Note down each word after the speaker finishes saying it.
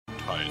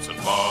Tyson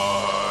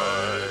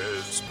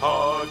Fights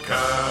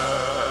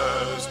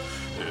Podcast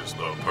is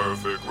the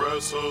perfect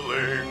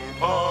wrestling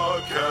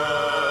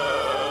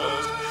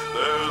podcast.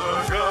 There's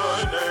a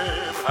guy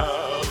named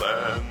Hal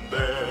and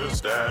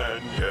there's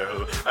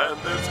Danielle, and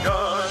this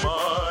guy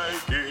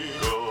Mike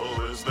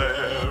Eagle is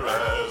there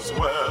as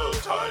well.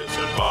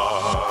 Tyson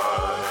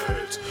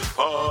Fights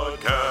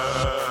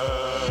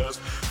Podcast.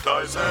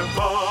 Tyson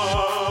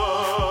Fights.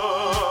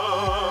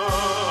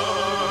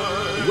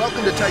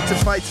 Welcome to Tyson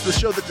Fights, the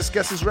show that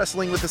discusses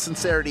wrestling with the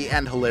sincerity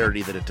and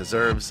hilarity that it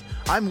deserves.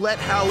 I'm Let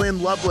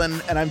Hal-In Lublin,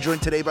 and I'm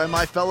joined today by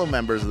my fellow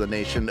members of the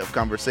Nation of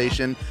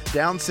Conversation,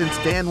 down since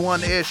Dan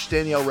 1-ish,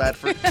 Danielle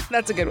Radford.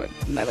 That's a good one.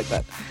 I like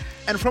that.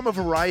 And from a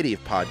variety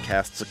of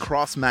podcasts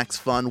across Max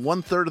Fun,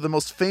 one-third of the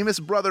most famous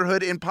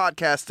brotherhood in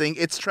podcasting,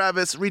 it's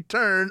Travis,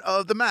 Return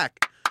of the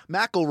Mac.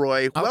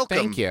 McElroy, welcome.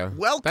 Thank you.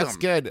 Welcome. That's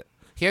good.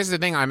 Here's the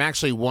thing. I'm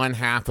actually one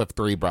half of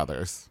three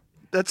brothers.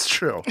 That's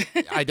true.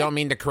 I don't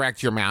mean to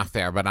correct your math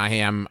there, but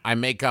I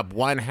make up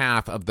one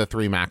half of the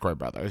three McElroy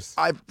brothers.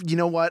 You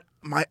know what?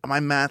 My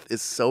math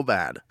is so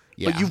bad.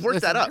 Yeah. But you've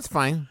worked that up. It's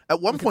fine.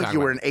 At one We can point, talk you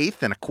were about an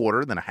eighth and a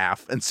quarter, then a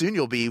half, and soon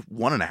you'll be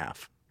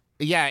 1.5.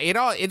 Yeah,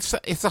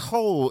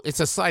 it's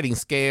a sliding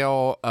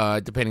scale,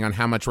 depending on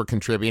how much we're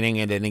contributing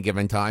at any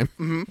given time.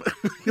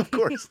 Mm-hmm. Of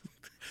course.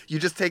 You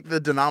just take the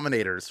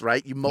denominators,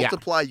 right? You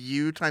multiply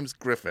you times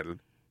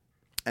Griffin.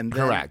 And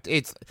then, Correct.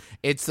 It's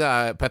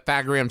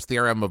Pythagorean's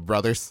theorem of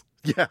brothers.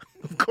 Yeah,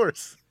 of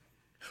course.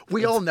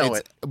 We all know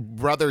it.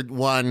 Brother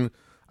 1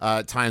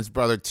 times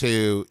brother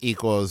 2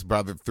 equals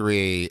brother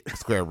 3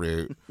 square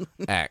root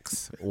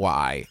X,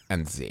 Y,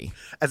 and Z.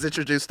 As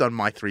introduced on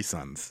My Three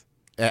Sons.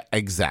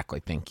 Exactly.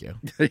 Thank you.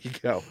 There you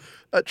go.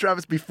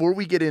 Travis, before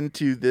we get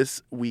into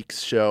this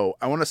week's show,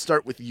 I want to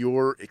start with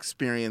your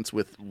experience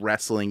with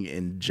wrestling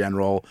in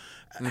general.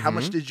 Mm-hmm. How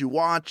much did you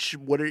watch?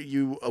 What are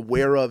you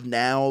aware of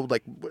now?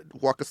 Like,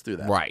 walk us through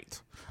that.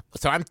 Right.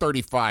 So I'm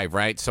 35,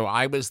 right? So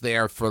I was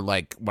there for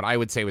like what I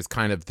would say was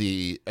kind of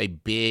a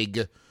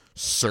big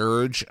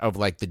surge of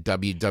like the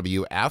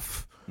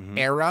WWF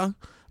era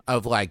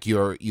of like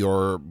your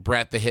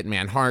Bret the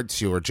Hitman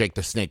Harts, your Jake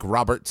the Snake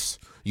Roberts,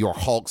 your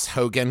Hulks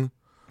Hogan.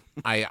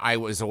 I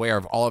was aware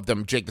of all of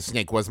them. Jake the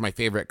Snake was my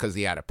favorite because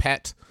he had a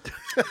pet.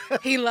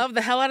 He loved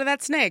the hell out of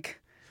that snake.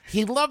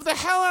 He loved the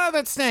hell out of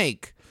that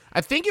snake. I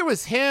think it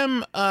was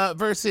him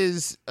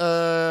versus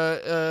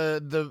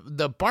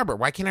the barber.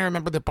 Why can't I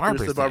remember the barber's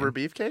Bruce the Barber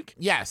name? Beefcake?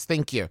 Yes,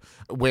 thank you.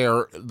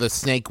 Where the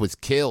snake was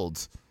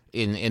killed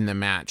in the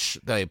match.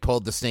 They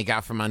pulled the snake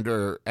out from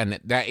under,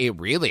 and that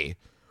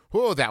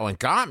one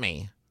got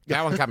me.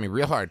 That one got me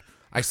real hard.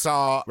 I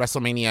saw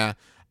WrestleMania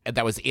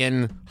that was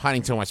in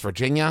Huntington, West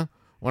Virginia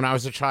when I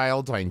was a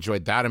child. I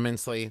enjoyed that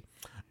immensely.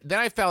 Then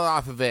I fell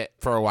off of it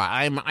for a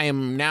while. I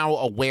am now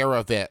aware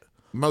of it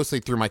mostly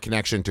through my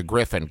connection to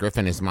Griffin.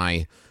 Griffin is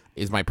my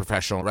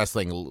professional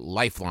wrestling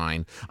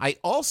lifeline. I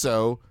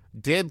also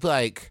did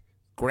like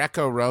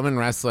Greco-Roman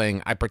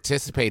wrestling. I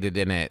participated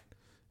in it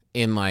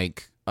in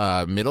like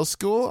middle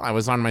school. I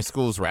was on my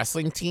school's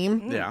wrestling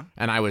team. Yeah.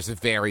 And I was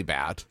very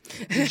bad.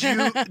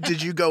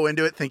 Did you go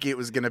into it thinking it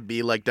was going to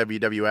be like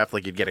WWF,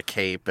 like you'd get a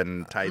cape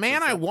and tights?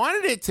 Man, I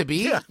wanted it to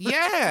be.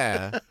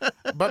 Yeah.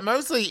 But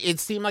mostly it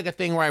seemed like a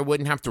thing where I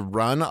wouldn't have to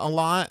run a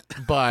lot.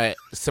 But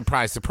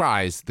surprise,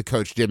 surprise, the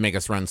coach did make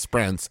us run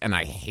sprints, and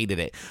I hated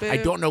it. Boo. I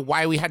don't know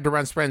why we had to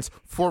run sprints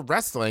for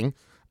wrestling,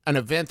 an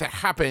event that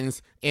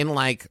happens in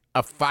like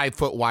a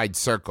 5-foot wide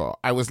circle.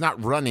 I was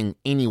not running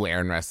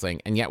anywhere in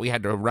wrestling, and yet we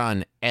had to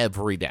run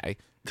every day.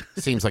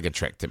 Seems like a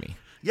trick to me.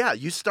 Yeah,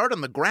 you start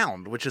on the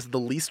ground, which is the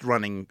least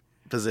running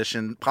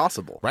position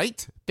possible.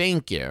 Right?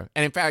 Thank you.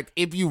 And in fact,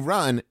 if you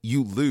run,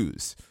 you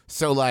lose.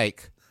 So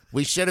like,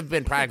 we should have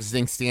been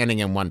practicing standing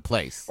in one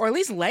place. Or at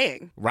least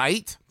laying.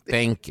 Right?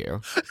 Thank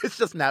you. It's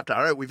just nap time.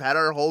 All right, we've had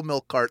our whole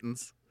milk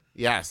cartons.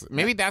 Yes.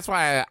 Maybe that's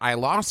why I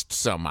lost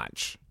so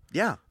much.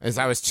 Yeah. As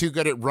I was too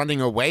good at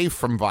running away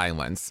from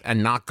violence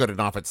and not good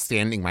enough at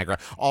standing my ground.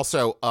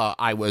 Also,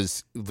 I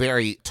was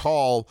very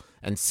tall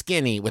and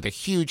skinny with a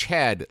huge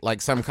head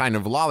like some kind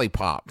of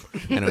lollipop.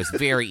 And it was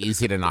very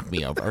easy to knock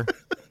me over.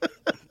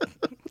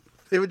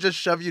 They would just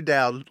shove you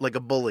down like a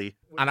bully.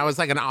 And I was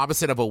like an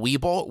opposite of a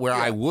weeble where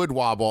I would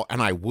wobble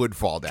and I would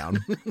fall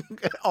down.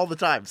 All the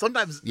time.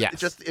 Sometimes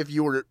just if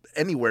you were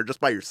anywhere just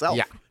by yourself,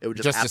 it would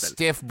just happen. A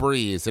stiff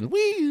breeze and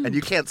whee. And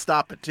you can't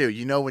stop it, too.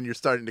 You know when you're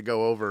starting to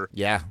go over.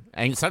 Yeah.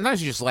 And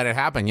sometimes you just let it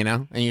happen,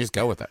 and you just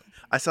go with it.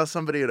 I saw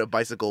somebody at a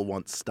bicycle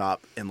once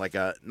stop in like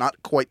a,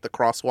 not quite the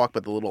crosswalk,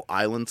 but the little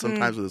island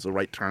sometimes where there's a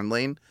right turn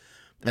lane.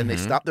 And they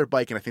stopped their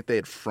bike, and I think they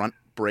had front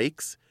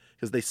brakes.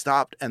 Because they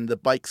stopped, and the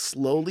bike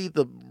slowly,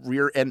 the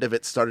rear end of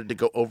it started to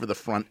go over the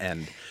front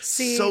end.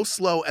 So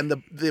slow, and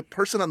the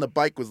person on the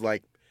bike was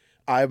like,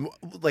 I'm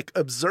like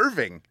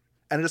observing.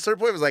 And at a certain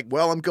point, it was like,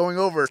 well, I'm going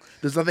over.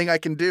 There's nothing I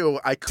can do.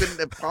 I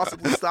couldn't have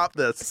possibly stopped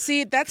this.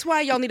 See, that's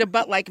why y'all need a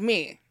butt like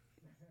me.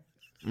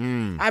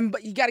 You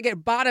got to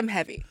get bottom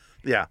heavy.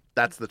 Yeah,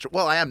 that's the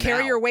well, I am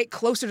Carry now. your weight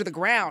closer to the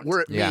ground.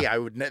 Were it me, I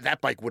would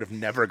that bike would have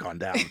never gone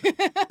down.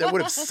 That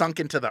would have sunk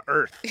into the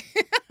earth.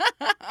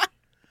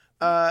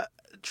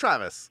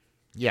 Travis,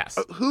 Yes.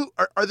 who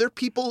are there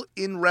people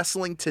in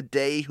wrestling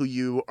today who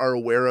you are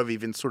aware of,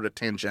 even sort of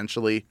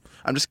tangentially?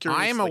 I'm just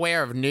curious. I am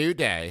aware of New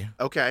Day.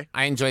 Okay.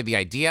 I enjoy the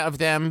idea of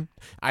them.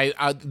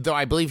 Though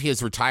I believe he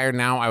is retired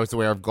now. I was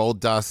aware of Gold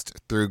Dust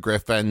through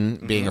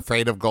Griffin being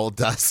afraid of Gold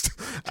Dust.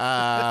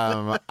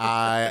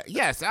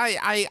 Yes,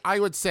 I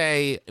would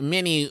say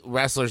many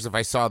wrestlers, if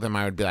I saw them,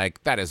 I would be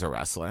like, that is a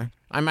wrestler.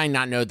 I might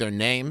not know their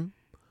name.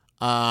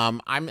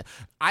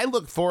 I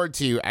look forward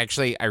to,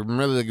 actually, I'm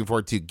really looking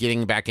forward to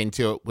getting back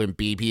into it when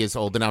BB is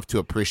old enough to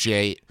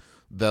appreciate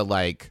the,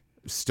 like,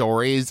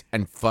 stories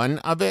and fun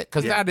of it.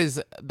 Because that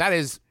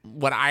is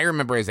what I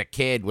remember as a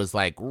kid, was,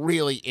 like,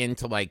 really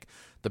into, like,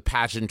 the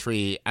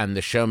pageantry and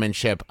the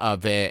showmanship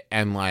of it.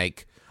 And,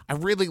 like, I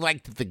really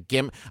liked the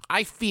gimmick.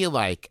 I feel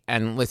like,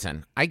 and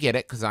listen, I get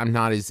it because I'm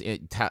not as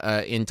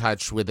in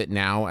touch with it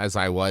now as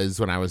I was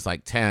when I was,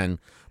 like, 10.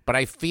 But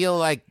I feel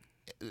like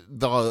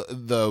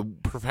the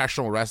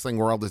professional wrestling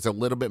world is a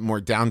little bit more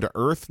down to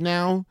earth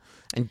now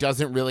and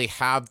doesn't really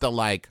have the,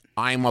 like,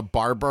 I'm a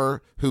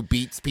barber who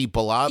beats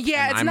people up.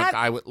 Yeah, and it's I'm not. a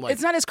guy with, like,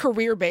 It's not as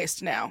career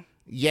based now.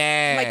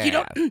 yeah, Like you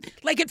don't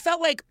like. It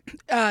felt like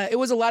it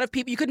was a lot of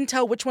people. You couldn't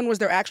tell which one was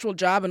their actual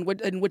job and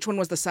which one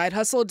was the side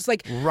hustle. It's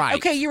like, Right.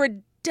 okay, you're a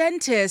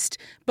dentist,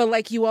 but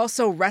like you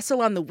also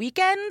wrestle on the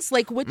weekends.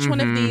 Like which one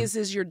of these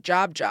is your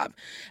job?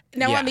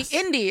 Now on the Yes.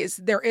 indies,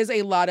 there is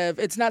a lot of.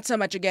 It's not so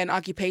much again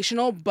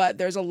occupational, but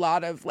there's a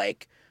lot of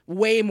like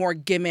way more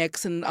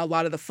gimmicks and a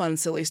lot of the fun,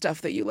 silly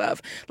stuff that you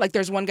love. Like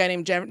there's one guy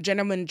named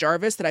Gentleman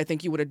Jarvis that I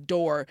think you would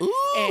adore.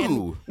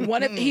 Ooh.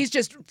 And he's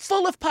just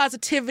full of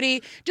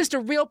positivity, just a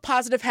real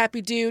positive,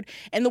 happy dude.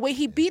 And the way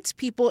he beats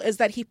people is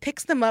that he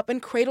picks them up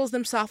and cradles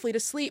them softly to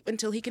sleep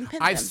until he can pin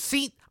I've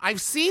them.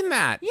 seen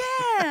that.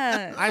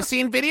 Yeah. I've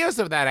seen videos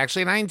of that,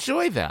 actually, and I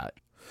enjoy that.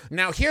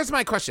 Now, here's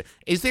my question.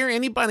 Is there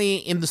anybody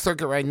in the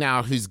circuit right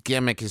now whose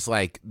gimmick is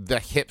like the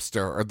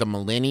hipster or the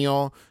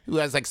millennial who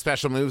has like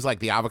special moves like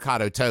the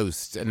avocado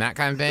toast and that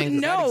kind of thing?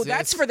 Does that No, exist?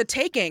 that's for the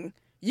taking.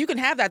 You can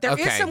have that. There is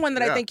Okay. someone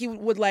that I think you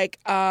would like.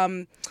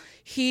 Orange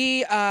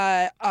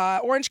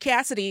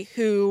Cassidy,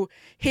 who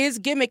his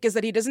gimmick is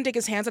that he doesn't take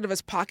his hands out of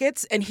his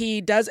pockets and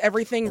he does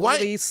everything What?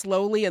 really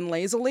slowly and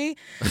lazily.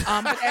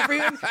 But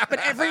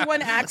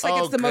everyone acts like Oh,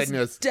 it's the goodness.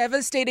 most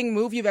devastating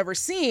move you've ever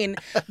seen.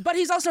 But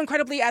he's also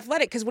incredibly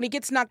athletic because when he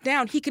gets knocked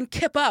down, he can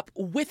kip up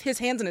with his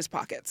hands in his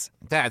pockets.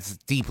 That's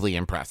deeply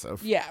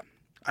impressive. Yeah.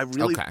 I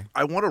really, Okay.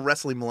 I want a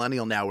wrestling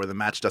millennial now where the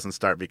match doesn't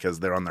start because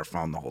they're on their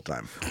phone the whole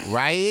time.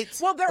 Right?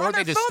 Well, they're or on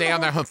they their just phone stay the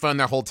on their phone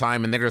their whole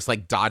time and they're just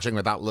like dodging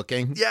without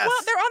looking. Yes. Well,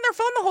 they're on their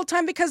phone the whole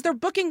time because they're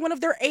booking one of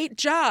their 8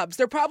 jobs.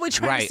 They're probably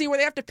trying to Right. see where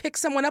they have to pick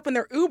someone up in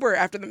their Uber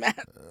after the match.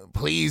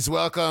 Please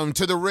welcome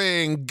to the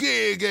ring,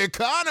 Gig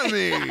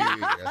Economy.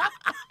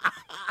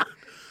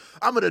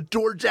 I'm going to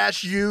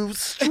DoorDash you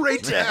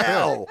straight to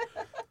hell.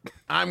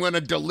 I'm going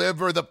to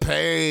deliver the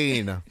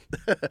pain.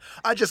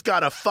 I just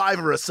got a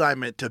 $5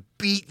 assignment to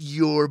beat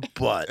your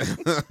butt.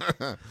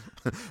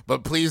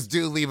 But please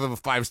do leave a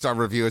 5-star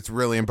review. It's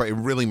really important.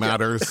 It really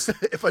matters.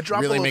 If I drop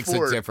Really below makes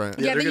 4, it different.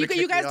 Yeah, they're you gonna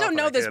kick guys me don't off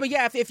know and I this, can't- but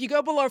yeah, if you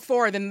go below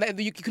 4, then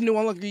you can no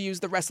longer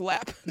use the Wrestle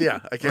app. Yeah,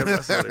 I can't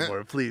wrestle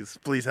anymore.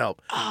 Please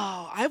help.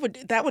 Oh,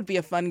 that would be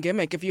a fun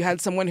gimmick if you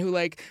had someone who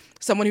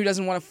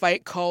doesn't want to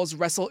fight calls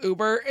Wrestle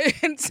Uber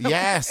and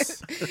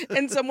Yes.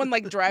 and someone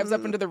like drives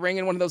up into the ring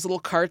in one of those little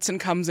carts and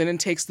comes in and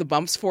takes the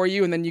bumps for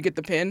you and then you get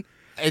the pin.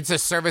 It's a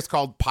service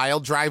called Pile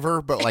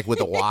Driver, but like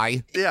with a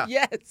Y. Yeah.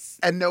 Yes.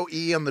 And no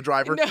E on the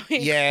driver. No,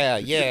 Yeah.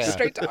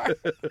 straight to R.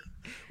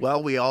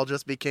 Well, we all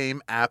just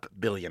became app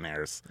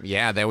billionaires.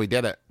 Yeah, there we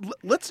did it.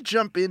 Let's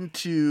jump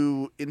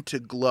into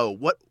Glow.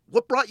 What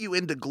brought you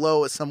into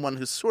Glow as someone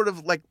who's sort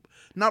of like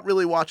not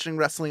really watching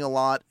wrestling a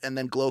lot, and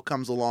then Glow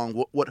comes along?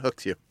 What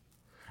hooked you?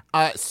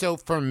 So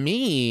for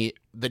me,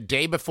 the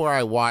day before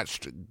I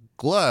watched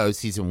Glow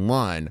season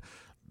 1,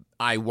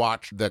 I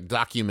watched the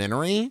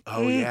documentary.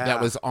 Oh yeah,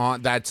 That's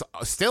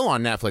still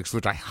on Netflix,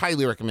 which I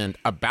highly recommend,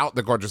 about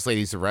the Gorgeous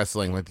Ladies of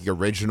Wrestling, like the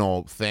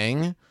original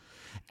thing.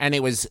 And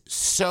it was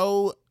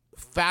so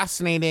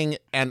fascinating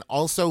and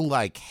also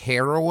like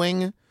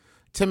harrowing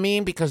to me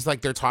because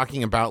like they're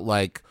talking about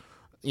like,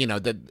 you know,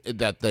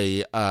 that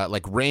the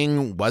like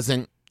ring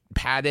wasn't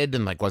padded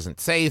and like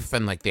wasn't safe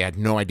and like they had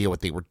no idea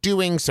what they were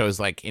doing, so it was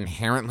like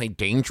inherently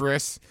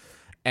dangerous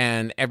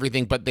and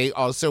everything. But they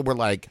also were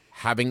like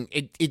having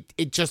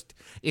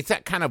it's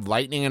that kind of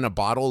lightning in a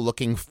bottle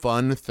looking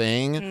fun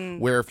thing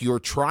where if you were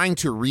trying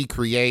to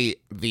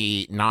recreate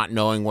the not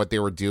knowing what they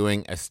were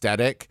doing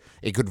aesthetic,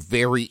 it could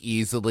very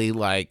easily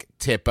like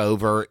tip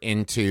over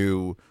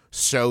into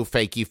so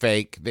fakey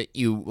fake that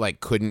you like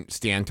couldn't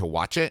stand to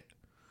watch it.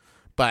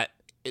 But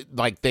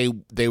like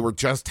they were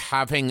just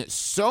having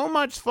so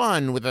much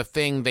fun with a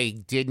thing they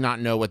did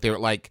not know what they were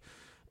like.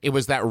 It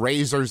was that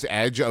razor's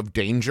edge of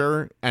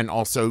danger and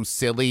also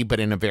silly, but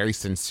in a very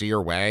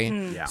sincere way.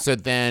 Yeah. So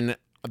then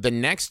the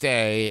next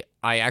day,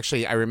 I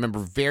remember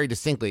very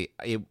distinctly.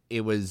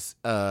 It was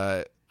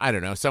I I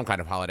don't know, some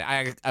kind of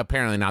holiday.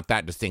 Apparently not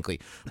that distinctly,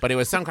 but it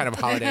was some kind of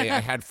holiday. I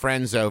had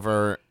friends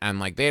over, and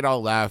like they'd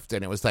all left,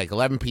 and it was like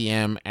 11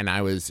 p.m. and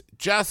I was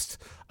just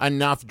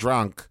enough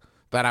drunk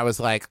that I was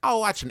like, I'll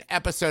watch an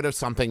episode of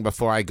something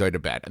before I go to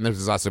bed. And this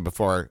was also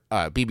before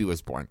BB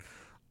was born,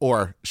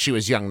 or she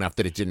was young enough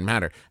that it didn't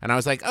matter. And I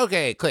was like,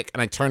 okay, click,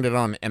 and I turned it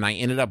on, and I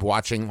ended up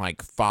watching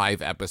like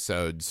 5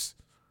 episodes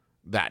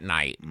that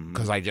night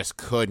because I just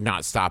could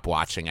not stop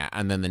watching it.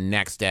 And then the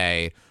next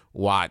day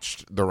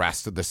watched the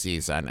rest of the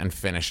season and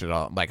finished it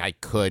all. Like, I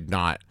could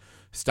not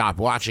stop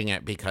watching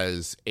it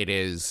because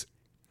it's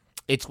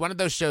one of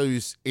those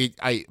shows,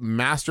 I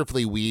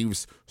masterfully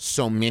weaves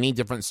so many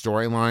different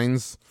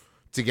storylines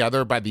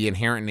together by the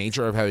inherent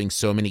nature of having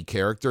so many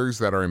characters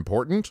that are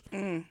important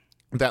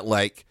that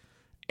like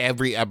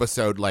every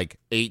episode, like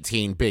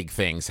 18 big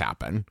things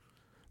happen.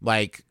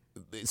 Like,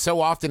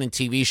 so often in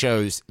TV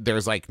shows,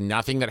 there's like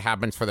nothing that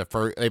happens for the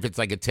first, if it's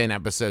like a 10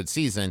 episode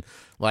season,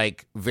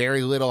 like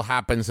very little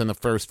happens in the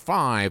first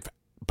 5,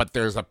 but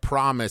there's a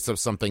promise of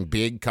something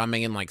big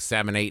coming in like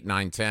 7, 8,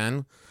 9,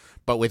 10.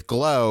 But with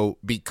Glow,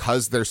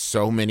 because there's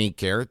so many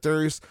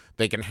characters,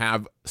 they can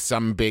have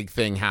some big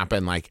thing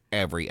happen like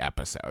every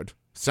episode,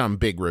 some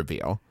big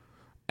reveal.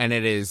 And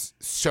it is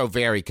so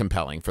very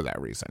compelling for that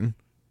reason.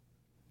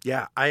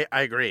 Yeah, I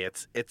agree.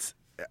 It's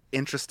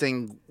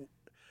interesting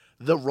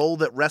the role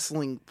that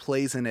wrestling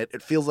plays in it.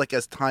 It feels like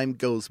as time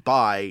goes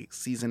by,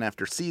 season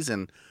after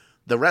season,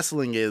 the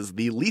wrestling is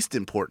the least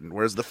important.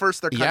 Whereas the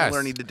first they're kind of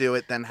learning to do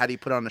it, then how do you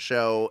put on a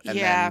show, and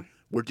then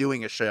we're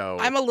doing a show.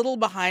 I'm a little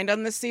behind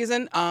on this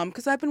season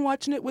because I've been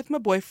watching it with my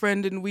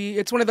boyfriend, and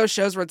it's one of those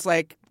shows where it's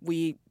like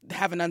we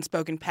have an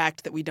unspoken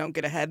pact that we don't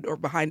get ahead or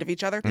behind of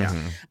each other.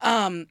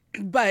 Yeah.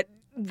 But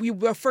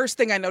the first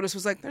thing I noticed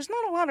was like, there's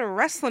not a lot of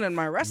wrestling in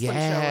my wrestling show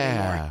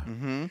anymore.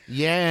 Mm-hmm.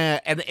 Yeah,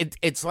 and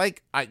it's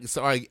like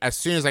as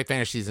soon as I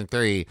finished season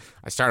 3,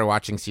 I started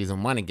watching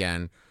season 1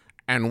 again.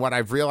 And what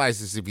I've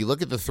realized is if you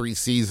look at the 3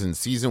 seasons,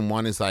 season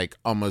 1 is like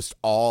almost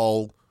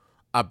all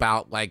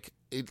about like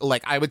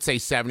I would say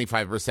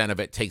 75% of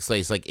it takes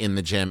place like in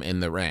the gym, in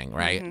the ring,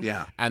 right? Mm-hmm.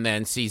 Yeah. And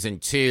then season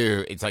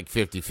 2, it's like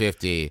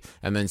 50-50.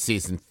 And then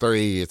season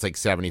 3, it's like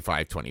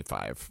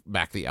 75-25,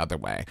 back the other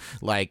way.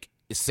 Like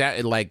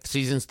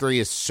seasons 3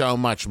 is so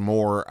much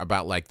more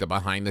about like the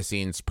behind the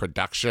scenes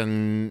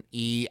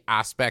production-y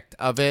aspect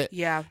of it.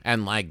 Yeah.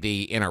 And like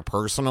the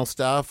interpersonal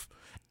stuff.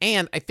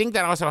 And I think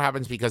that also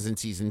happens because in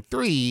season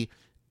 3,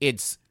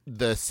 it's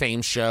the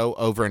same show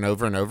over and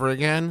over and over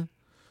again.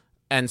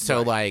 And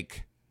so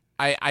like,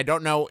 I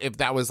don't know if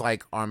that was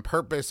like on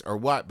purpose or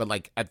what, but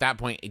like at that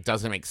point, it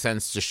doesn't make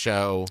sense to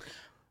show,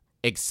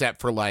 except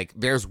for like,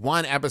 there's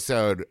one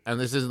episode, and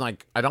this isn't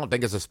like, I don't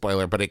think it's a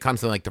spoiler, but it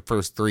comes in like the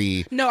first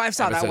 3. No, I've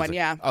saw episodes. that one,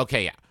 yeah.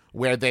 Okay, yeah.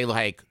 Where they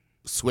like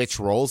switch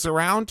roles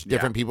around,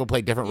 different people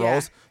play different Yeah.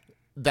 roles.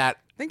 That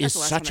think is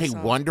that's the last such one a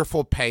I saw.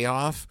 wonderful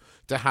payoff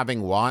to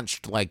having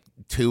watched like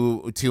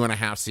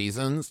 2.5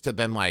 seasons to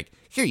then like,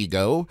 here you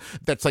go.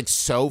 That's like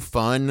so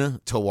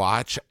fun to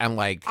watch. And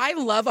like, I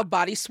love a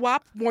body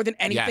swap more than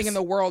anything Yes. in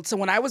the world. So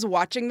when I was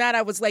watching that,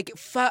 I was like,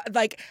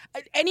 like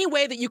any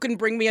way that you can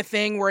bring me a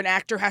thing where an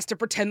actor has to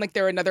pretend like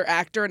they're another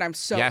actor, and I'm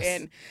so Yes.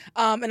 in.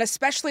 And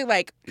especially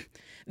like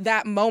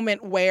that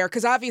moment where,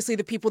 because obviously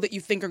the people that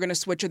you think are going to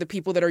switch are the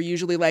people that are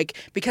usually like,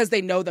 because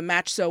they know the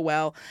match so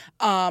well.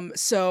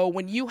 So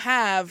when you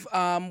have,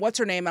 what's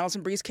her name,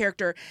 Alison Brie's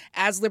character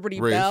as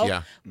Liberty Ruth, Bell,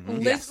 yeah.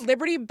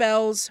 Liberty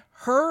Bell's,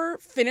 her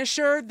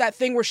finisher, that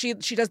thing where she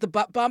does the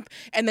butt bump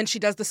and then she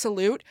does the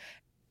salute,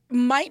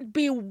 might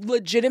be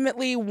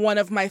legitimately one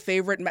of my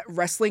favorite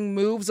wrestling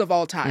moves of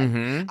all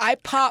time. I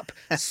pop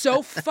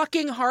so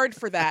fucking hard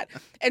for that.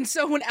 And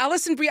so when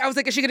Alison Brie, I was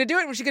like, is she going to do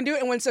it? Was she going to do it?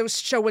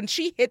 And when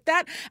she hit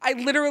that, I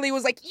literally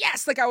was like,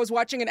 yes, like I was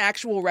watching an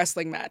actual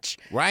wrestling match.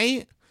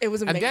 right? It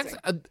was amazing.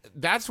 And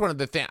that's one of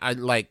the things I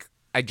like.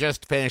 I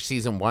just finished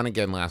season 1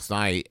 again last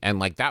night, and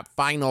like that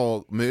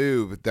final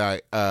move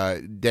that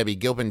Debbie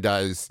Gilpin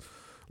does,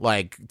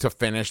 like to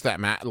finish that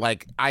match,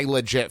 like I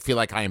legit feel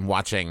like I am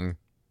watching,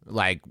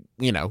 like,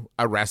 you know,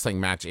 a wrestling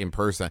match in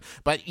person.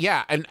 But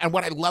yeah, and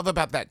what I love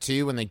about that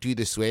too, when they do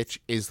the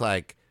switch, is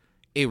like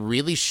it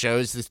really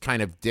shows this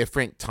kind of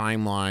different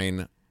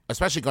timeline,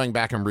 especially going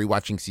back and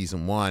rewatching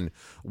season 1,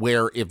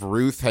 where if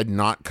Ruth had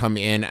not come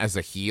in as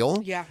a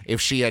heel, Yeah. if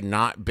she had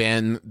not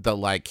been the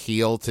like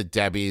heel to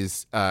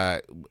Debbie's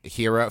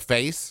hero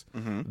face,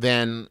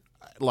 then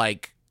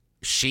like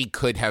she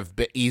could have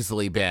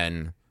easily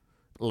been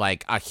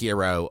like a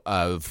hero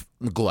of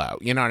Glow.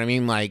 You know what I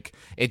mean? Like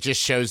it just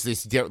shows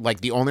this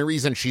like the only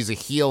reason she's a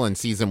heel in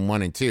season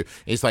 1 and 2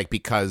 is like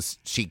because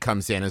she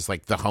comes in as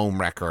like the home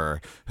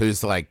wrecker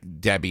who's like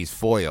Debbie's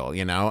foil,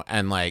 you know?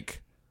 And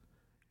like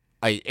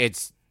I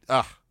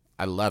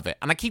love it.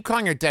 And I keep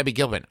calling her Debbie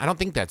Gilpin. I don't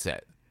think that's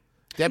it.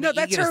 Debbie No,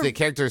 that's Egan is her- the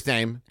character's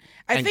name,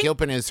 I and think-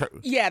 Gilpin is her.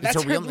 Yeah, is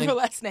that's her real her name.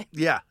 last name.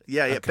 Yeah.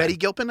 Betty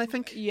Gilpin, I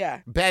think. Yeah.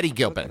 Betty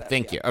Gilpin.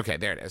 Thank you. Okay,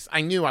 there it is.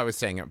 I knew I was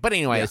saying it. But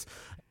anyways,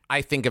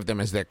 I think of them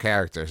as their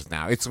characters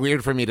now. It's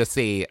weird for me to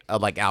see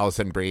like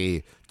Allison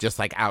Brie just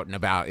like out and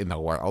about in the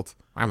world.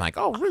 I'm like,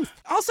 oh, Ruth.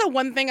 Also,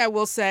 one thing I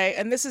will say,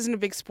 and this isn't a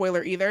big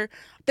spoiler either,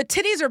 the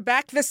titties are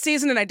back this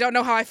season, and I don't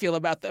know how I feel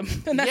about them.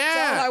 And that's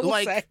all I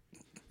will say.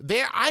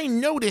 I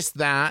noticed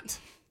that.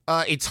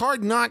 It's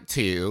hard not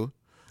to.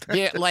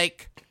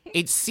 Like,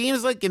 it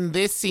seems like in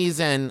this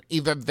season,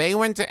 either they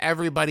went to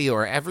everybody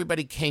or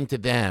everybody came to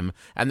them,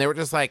 and they were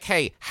just like,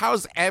 hey,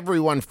 how's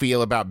everyone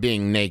feel about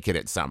being naked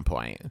at some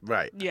point?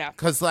 Right. Yeah.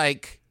 Because,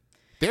 like,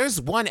 there's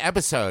one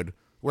episode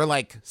where,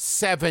 like,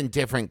 7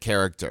 different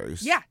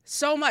characters. Yeah,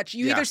 so much.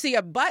 You either see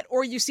a butt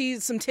or you see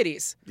some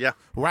titties. Yeah.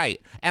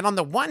 Right. And on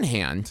the one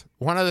hand,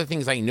 one of the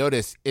things I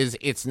noticed is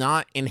it's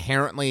not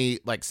inherently,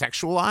 like,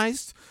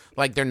 sexualized.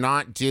 Like, they're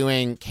not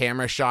doing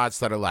camera shots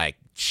that are like,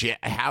 shit,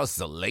 how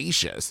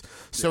salacious.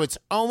 So it's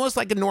almost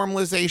like a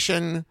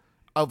normalization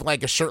of,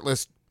 like, a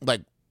shirtless,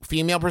 like,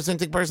 female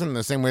presenting person in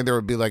the same way there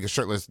would be, like, a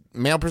shirtless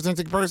male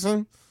presenting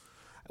person,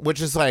 which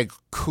is, like,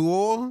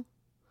 cool.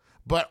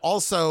 But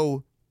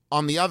also,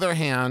 on the other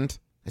hand,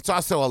 it's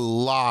also a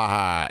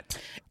lot.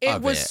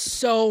 It was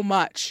so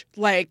much.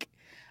 Like,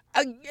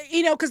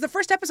 because the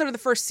first episode of the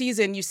first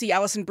season, you see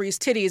Allison Brie's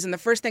titties, and the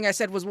first thing I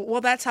said was,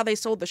 well, that's how they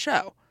sold the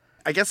show.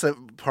 I guess a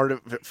part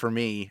of it for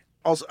me,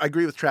 also, I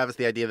agree with Travis,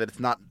 the idea that it's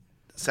not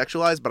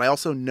sexualized, but I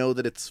also know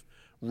that it's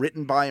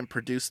written by and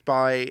produced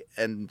by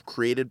and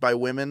created by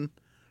women,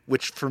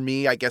 which for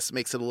me, I guess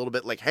makes it a little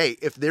bit like, hey,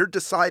 if they're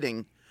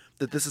deciding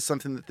that this is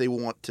something that they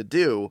want to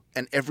do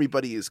and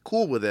everybody is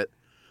cool with it,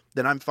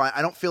 then I'm fine.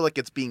 I don't feel like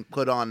it's being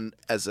put on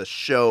as a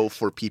show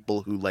for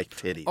people who like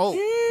titties. Oh,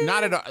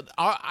 not at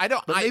all. I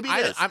don't. But maybe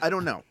it is. I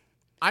don't know.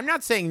 I'm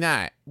not saying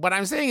that. What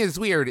I'm saying is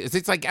weird. Is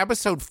it's like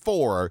episode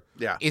 4.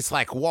 Yeah. It's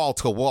like wall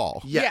to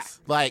wall. Yes.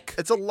 Yeah. Like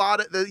It's a lot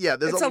of there's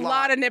It's a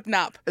lot of nip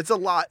nop. It's a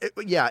lot.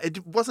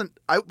 It wasn't.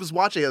 I was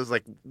watching. I was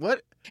like,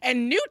 what?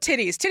 And new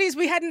titties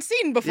we hadn't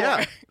seen before.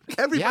 Yeah.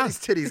 Everybody's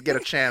titties get a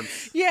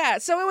chance. Yeah,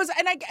 so it was,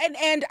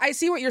 and I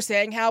see what you're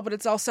saying, Hal, but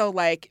it's also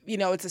like,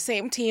 it's the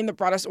same team that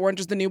brought us Orange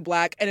is the New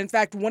Black, and in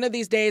fact, one of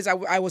these days,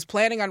 I was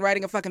planning on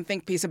writing a fucking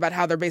think piece about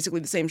how they're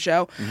basically the same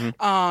show,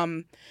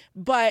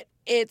 but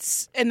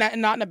it's, and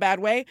not in a bad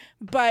way,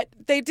 but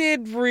they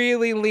did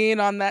really lean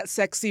on that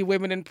sexy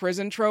women in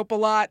prison trope a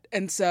lot,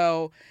 and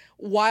so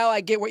while I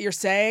get what you're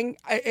saying,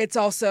 it's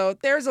also,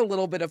 there's a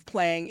little bit of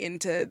playing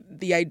into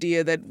the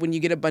idea that when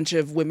you get a bunch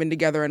of women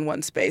together in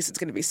one space, it's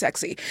going to be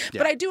sexy. Yeah.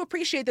 But I do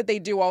appreciate that they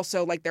do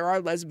also, like, there are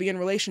lesbian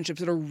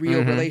relationships that are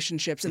real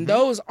relationships, and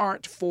those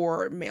aren't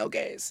for male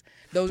gaze.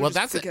 Those are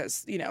just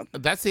because,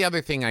 That's the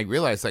other thing I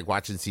realized, like,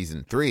 watching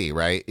season 3,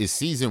 right, is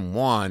season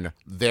 1,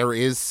 there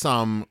is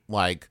some,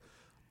 like,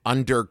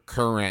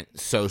 undercurrent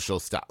social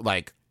stuff,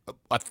 like,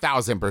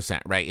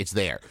 1,000%, right? It's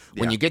there.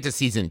 When you get to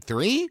season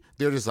 3,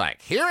 they're just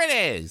like, here it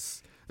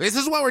is. This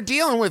is what we're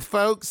dealing with,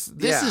 folks.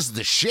 This is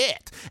the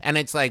shit. And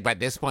it's like, by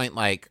this point,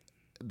 like,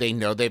 they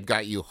know they've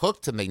got you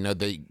hooked, and they know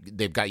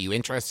they've got you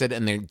interested,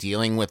 and they're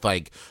dealing with,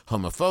 like,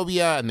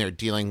 homophobia, and they're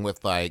dealing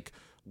with, like,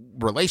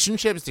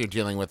 relationships. They're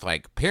dealing with,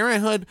 like,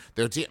 parenthood.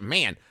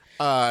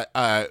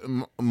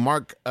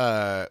 Mark,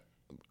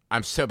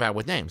 I'm so bad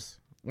with names.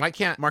 Why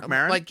can't Mark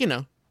Maron? Like,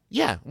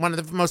 yeah, one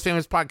of the most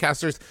famous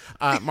podcasters,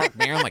 Mark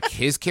Maron, like,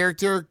 his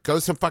character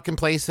goes some fucking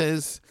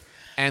places,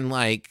 and,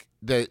 like,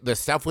 the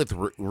stuff with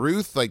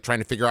Ruth, like, trying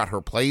to figure out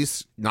her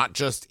place, not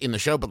just in the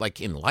show, but,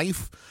 like, in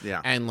life. Yeah.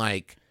 And,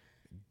 like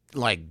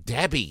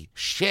Debbie,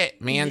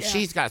 shit, man,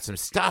 she's got some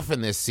stuff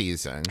in this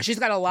season. She's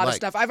got a lot of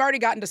stuff. I've already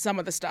gotten to some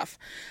of the stuff,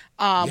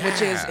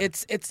 which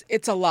is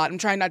it's a lot. I'm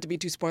trying not to be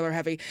too spoiler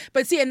heavy,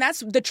 but see, and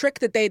that's the trick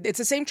it's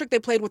the same trick they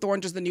played with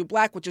Orange is the New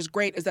Black, which is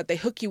great, is that they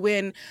hook you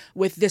in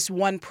with this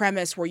one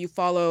premise where you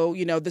follow,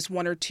 this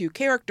one or two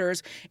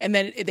characters, and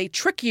then they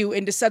trick you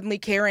into suddenly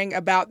caring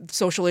about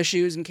social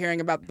issues and caring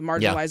about the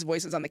marginalized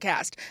voices on the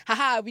cast.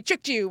 Haha, we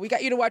tricked you. We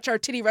got you to watch our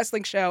titty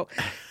wrestling show.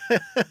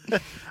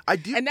 I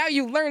do. And now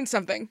you learned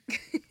something.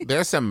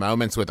 There's some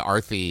moments with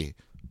Arthi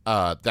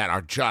that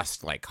are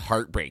just, like,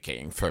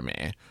 heartbreaking for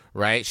me,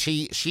 right?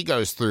 She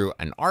goes through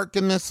an arc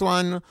in this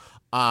one.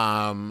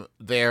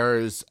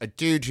 There's a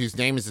dude whose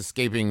name is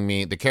escaping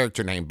me, the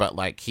character name, but,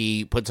 like,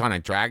 he puts on a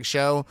drag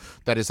show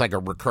that is, like, a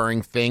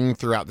recurring thing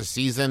throughout the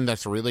season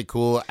that's really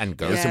cool and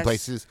goes some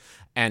places.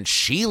 And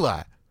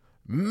Sheila,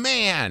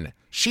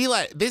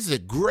 this is a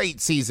great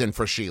season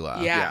for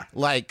Sheila. Yeah.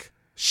 Like,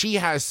 she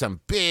has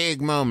some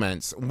big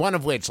moments, one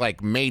of which,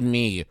 like, made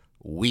me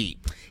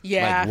weep.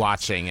 Yeah. Like,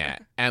 watching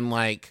it. And,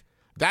 like,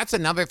 that's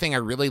another thing I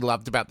really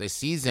loved about this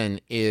season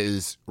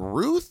is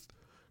Ruth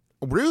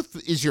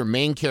is your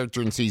main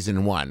character in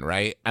season 1,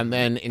 right? And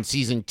then in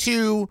season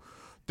 2,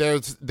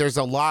 there's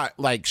a lot,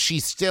 like, she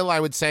still, I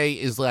would say,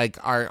 is, like,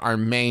 our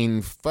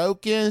main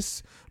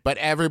focus, but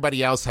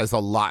everybody else has a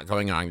lot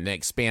going on. They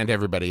expand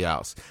everybody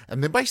else.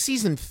 And then by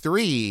season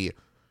 3,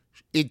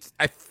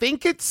 I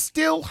think it's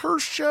still her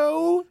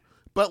show,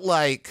 but,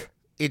 like,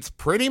 it's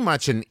pretty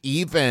much an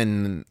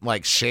even,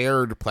 like,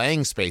 shared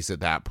playing space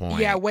at that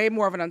point. Yeah, way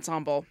more of an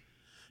ensemble.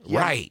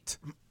 Right.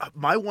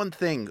 My one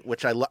thing,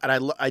 which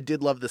I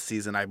did love this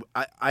season.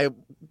 I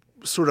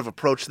sort of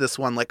approached this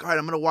one like, all right,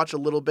 I'm going to watch a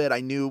little bit. I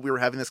knew we were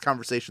having this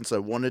conversation, so I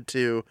wanted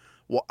to.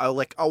 Well,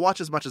 I'll watch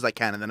as much as I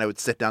can, and then I would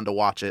sit down to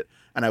watch it,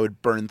 and I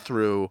would burn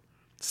through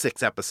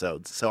 6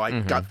 episodes. So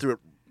I got through it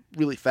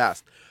really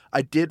fast.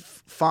 I did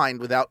find,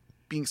 without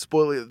being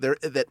spoiler,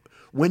 that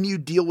when you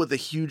deal with a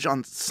huge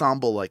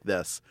ensemble like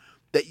this,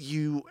 that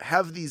you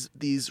have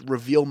these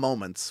reveal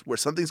moments where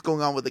something's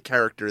going on with the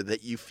character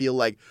that you feel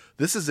like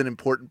this is an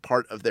important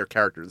part of their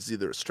character. It's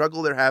either a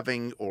struggle they're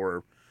having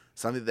or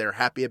something they're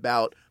happy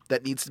about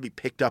that needs to be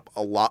picked up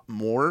a lot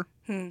more.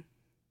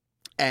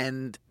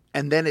 And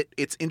then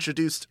it's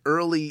introduced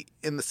early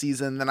in the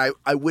season, and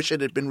I wish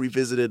it had been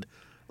revisited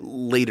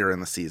later in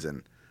the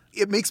season.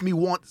 It makes me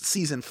want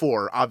season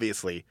 4,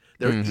 obviously.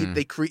 They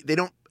haven't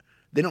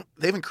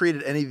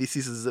created any of these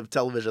seasons of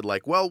television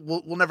like, well,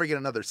 we'll never get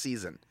another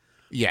season.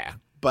 Yeah.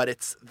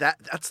 But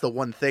that's the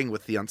one thing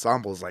with the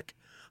ensemble is like,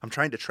 I'm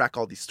trying to track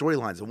all these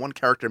storylines, and one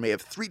character may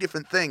have 3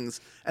 different things,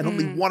 and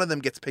only one of them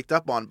gets picked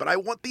up on, but I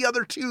want the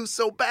other 2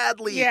 so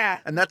badly. Yeah.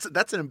 And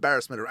that's an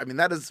embarrassment. I mean,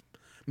 that is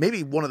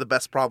maybe one of the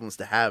best problems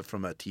to have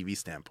from a TV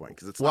standpoint,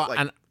 because it's not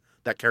like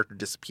that character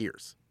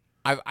disappears.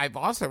 I've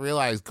also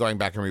realized, going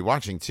back and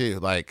rewatching too,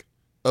 like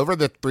over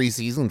the 3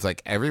 seasons,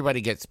 like everybody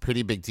gets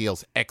pretty big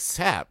deals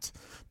except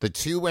the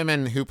 2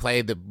 women who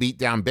play the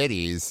beatdown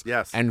biddies,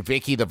 Yes. and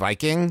Vicky the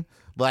Viking.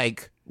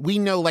 Like, we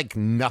know like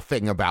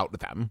nothing about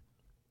them.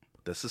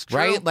 This is true.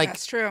 Right? Like,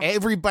 That's true.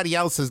 everybody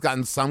else has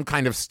gotten some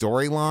kind of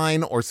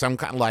storyline or some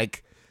kind of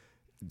like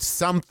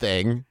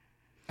something,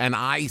 and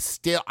I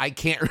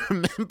can't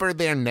remember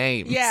their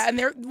names. Yeah, and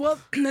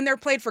they're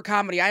played for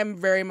comedy. I'm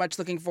very much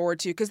looking forward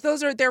to, because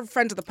they're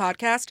friends of the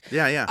podcast.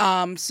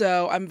 Yeah.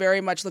 So I'm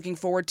very much looking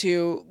forward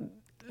to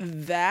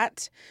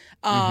that.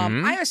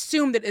 I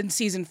assume that in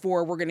season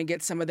 4 we're going to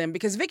get some of them,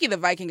 because Vicky the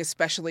Viking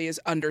especially is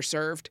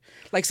underserved.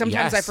 Like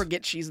sometimes Yes. I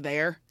forget she's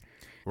there.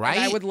 Right?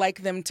 And I would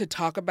like them to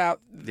talk about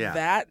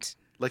that.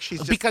 Like she's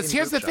just Because in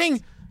here's the group shots.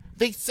 thing.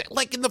 They say,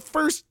 like in the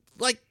first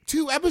like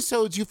 2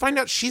 episodes, you find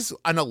out she's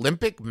an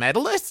Olympic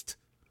medalist.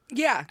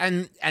 Yeah.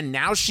 And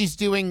now she's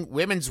doing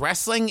women's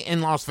wrestling in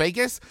Las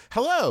Vegas.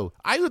 Hello,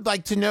 I would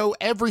like to know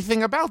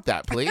everything about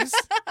that, please.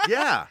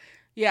 Yeah.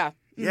 Yeah.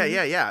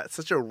 Yeah. It's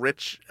such a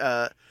rich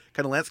kind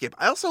of landscape.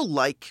 I also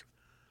like.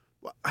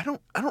 I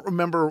don't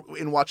remember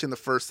in watching the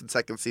first and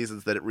second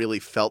seasons that it really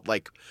felt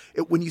like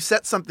when you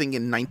set something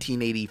in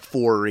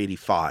 1984 or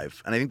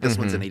 85, and I think this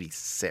one's in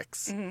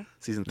 86.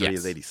 Season 3 Yes.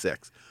 is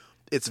 86.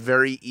 It's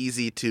very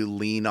easy to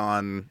lean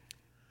on,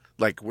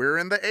 like, we're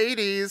in the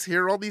 80s.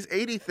 Here are all these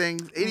 80s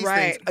things.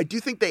 Right. I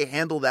do think they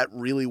handle that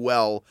really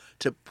well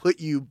to put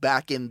you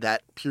back in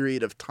that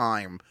period of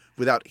time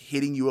without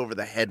hitting you over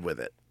the head with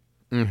it.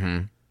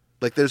 Mm-hmm.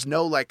 Like, there's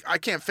no, like, I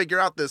can't figure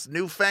out this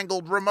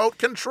newfangled remote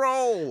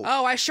control.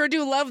 Oh, I sure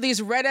do love these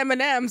red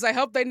M&Ms. I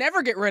hope they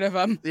never get rid of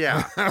them.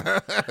 Yeah.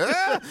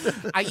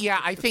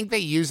 I think they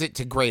use it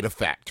to great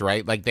effect,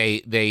 right? Like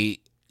they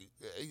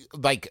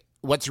like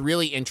what's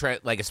really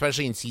interesting, like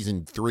especially in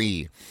season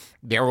 3,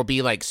 there will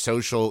be like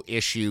social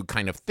issue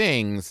kind of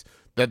things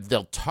that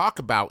they'll talk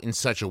about in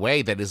such a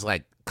way that is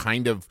like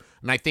kind of,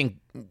 and I think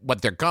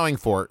what they're going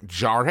for,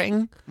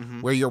 jarring,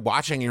 where you're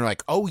watching and you're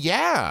like, oh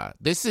yeah,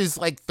 this is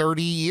like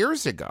 30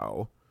 years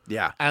ago.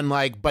 Yeah. And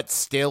like, but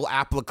still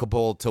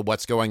applicable to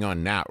what's going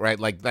on now, right?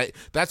 Like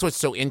that's what's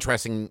so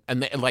interesting.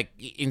 And like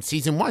in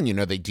season 1, you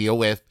know, they deal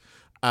with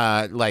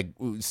like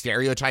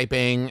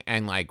stereotyping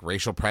and like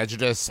racial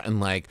prejudice and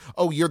like,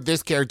 oh, you're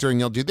this character and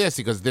you'll do this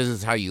because this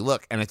is how you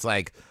look. And it's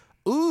like,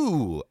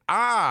 ooh,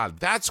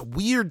 that's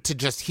weird to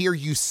just hear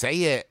you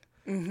say it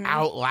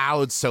out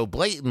loud so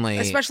blatantly.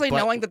 Especially but-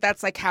 knowing that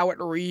that's like how it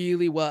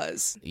really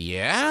was.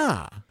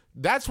 Yeah.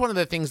 That's one of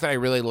the things that I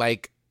really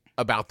like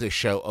about this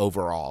show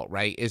overall,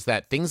 right? Is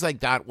that things like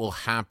that will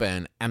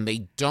happen and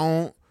they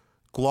don't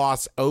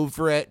gloss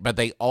over it, but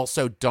they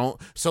also don't.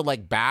 So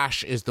like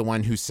Bash is the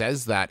one who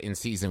says that in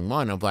season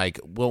 1 of like,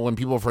 well, when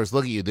people first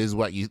look at you, this is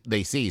what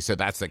they see. So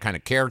that's the kind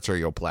of character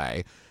you'll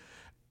play.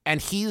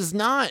 And he's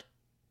not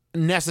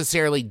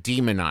necessarily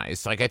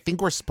demonized. Like I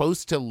think we're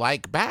supposed to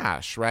like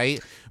Bash,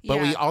 right? But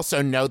we Yeah.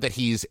 also know that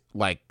he's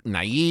like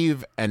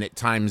naive and at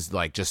times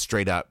like just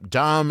straight up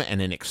dumb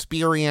and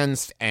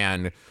inexperienced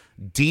and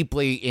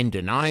deeply in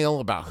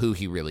denial about who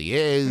he really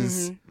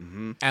is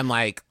and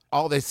like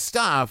all this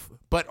stuff,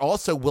 but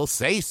also will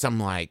say some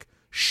like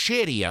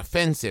shitty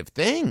offensive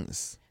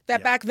things.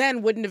 That back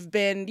then wouldn't have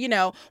been, you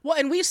know. Well,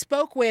 and we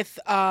spoke with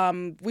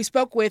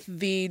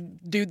the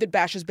dude that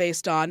Bash is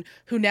based on,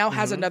 who now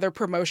has another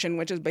promotion,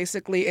 which is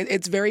basically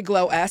it's very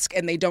Glow-esque,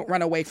 and they don't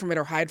run away from it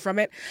or hide from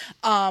it,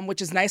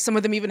 which is nice. Some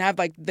of them even have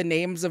like the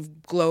names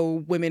of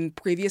Glow women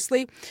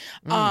previously,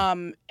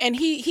 and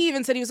he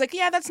even said, he was like,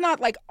 yeah, that's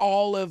not like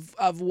all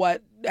of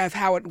what of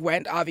how it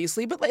went,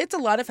 obviously, but it's a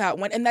lot of how it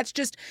went. And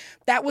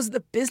that was the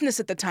business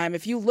at the time.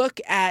 If you look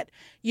at,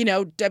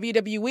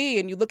 WWE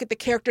and you look at the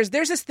characters,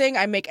 there's this thing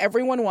I make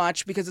everyone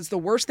watch because it's the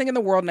worst thing in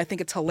the world and I think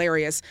it's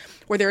hilarious,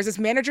 where there's this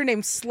manager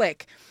named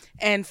Slick.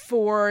 And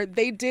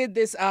they did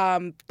this,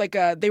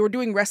 they were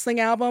doing wrestling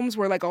albums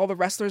where like all the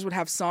wrestlers would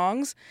have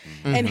songs.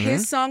 Mm-hmm. And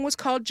his song was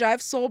called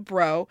Jive Soul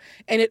Bro.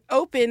 And it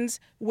opens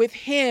with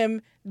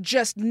him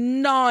just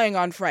gnawing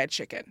on fried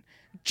chicken.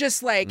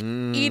 Just like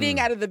eating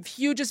out of the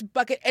hugest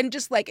bucket, and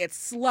just like it's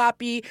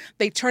sloppy.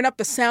 They turn up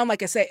the sound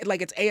like I say, like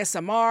it's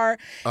ASMR,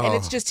 and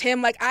it's just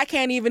him like, I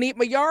can't even eat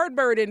my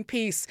Yardbird in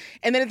peace.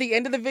 And then at the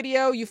end of the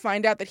video, you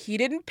find out that he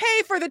didn't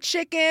pay for the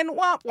chicken.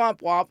 Womp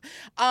womp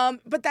womp.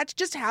 But that's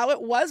just how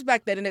it was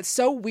back then, and it's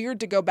so weird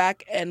to go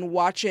back and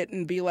watch it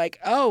and be like,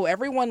 oh,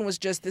 everyone was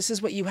just, this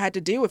is what you had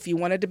to do if you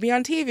wanted to be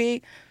on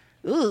TV.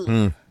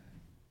 Ugh.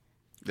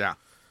 Yeah.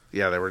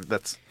 Yeah,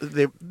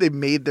 they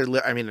made their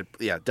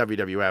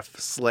WWF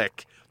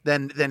Slick.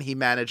 Then he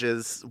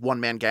manages one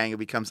man gang who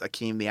becomes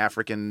Akeem the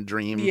African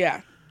Dream.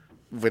 Yeah.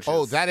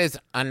 That is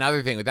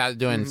another thing. Without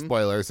doing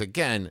spoilers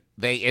again,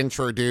 they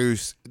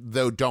introduce,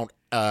 though don't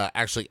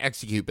actually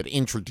execute, but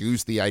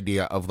introduce the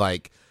idea of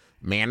like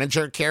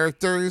manager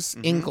characters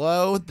in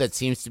Glow. That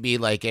seems to be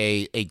like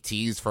a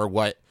tease for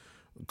what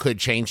could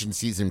change in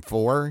season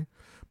 4.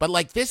 But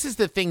like this is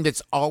the thing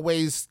that's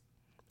always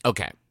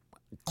okay.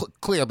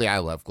 Clearly, I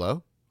love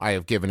Glow. I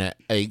have given it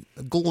a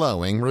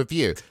glowing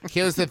review.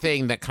 Here's the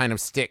thing that kind of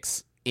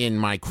sticks in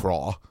my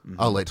craw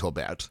a little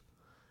bit,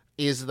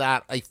 is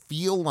that I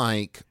feel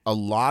like a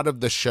lot of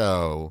the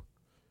show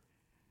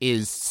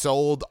is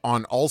sold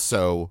on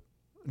also,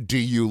 do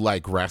you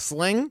like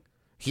wrestling?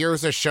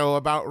 Here's a show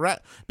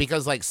about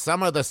because like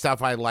some of the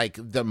stuff I like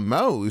the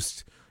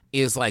most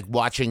is like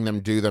watching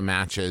them do the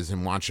matches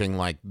and watching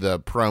like the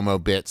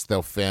promo bits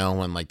they'll film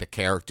and like the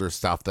character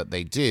stuff that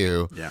they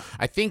do. Yeah.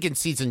 I think in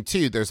season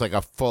 2, there's like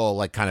a full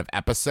like kind of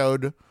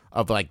episode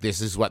of like,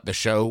 this is what the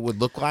show would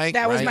look like.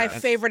 That was my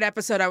favorite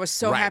episode. I was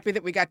so happy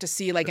that we got to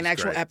see like an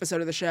actual episode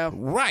of the show.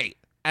 Right.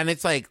 And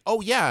it's like, oh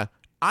yeah,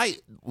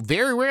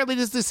 very rarely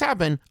does this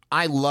happen.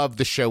 I love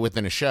the show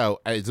within a show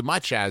as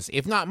much as,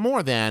 if not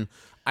more than,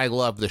 I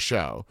love the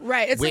show.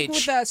 Right. It's like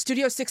with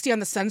Studio 60 on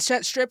the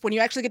Sunset Strip, when you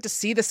actually get to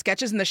see the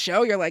sketches in the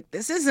show, you're like,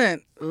 this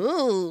isn't,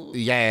 ooh.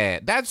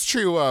 Yeah, that's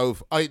true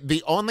of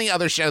the only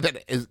other show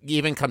that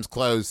even comes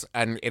close,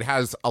 and it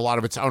has a lot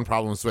of its own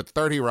problems with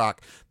 30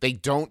 Rock. They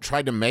don't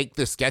try to make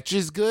the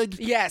sketches good.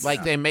 Yes.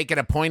 Like they make it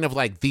a point of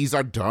like, these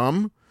are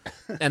dumb.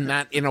 And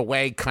that in a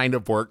way kind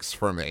of works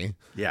for me.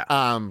 Yeah.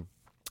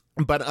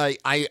 But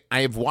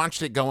I've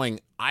watched it going,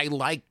 I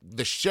like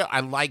the show. I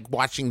like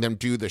watching them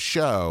do the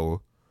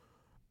show.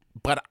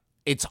 But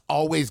it's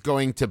always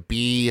going to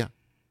be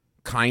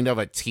kind of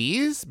a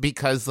tease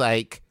because,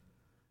 like,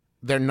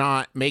 they're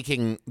not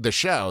making the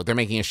show. They're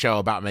making a show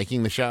about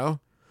making the show.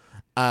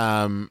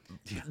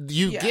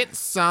 You get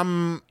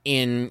some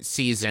in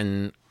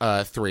season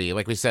 3.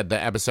 Like we said,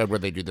 the episode where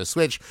they do the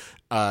switch.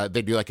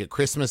 They do like a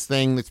Christmas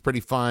thing that's pretty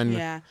fun.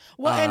 Yeah.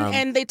 Well,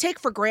 and they take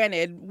for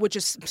granted, which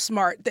is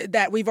smart,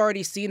 that we've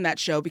already seen that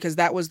show because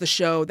that was the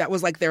show, that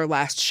was like their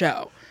last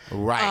show.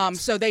 Right.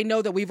 So they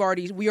know that we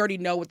already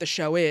know what the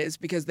show is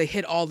because they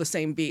hit all the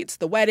same beats.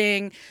 The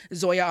wedding,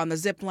 Zoya on the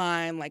zip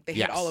line, like they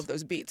hit all of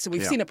those beats. So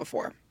we've seen it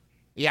before.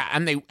 Yeah,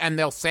 and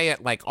they'll say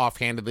it like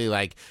offhandedly,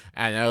 like,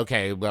 and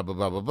okay, blah blah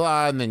blah blah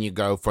blah, and then you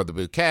go for the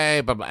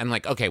bouquet, blah, blah, and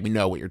like, okay, we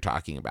know what you're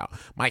talking about.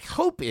 My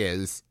hope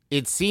is,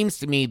 it seems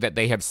to me that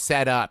they have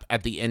set up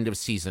at the end of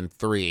season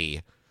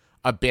 3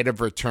 a bit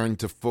of return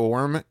to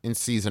form in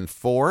season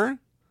 4.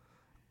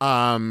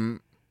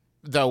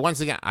 Though once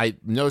again,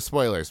 no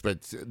spoilers,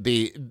 but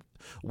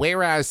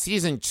whereas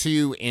season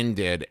 2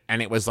 ended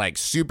and it was like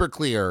super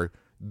clear,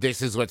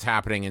 this is what's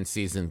happening in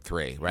season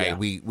 3, right?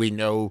 Yeah. We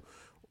know.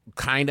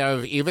 Kind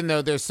of, even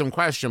though there's some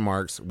question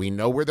marks, we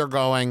know where they're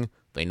going.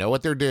 They know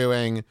what they're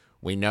doing.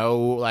 We know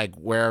like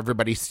where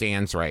everybody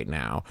stands right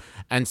now.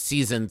 And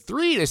season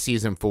 3 to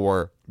season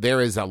 4,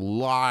 there is a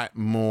lot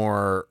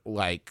more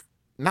like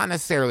not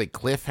necessarily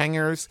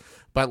cliffhangers,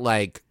 but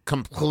like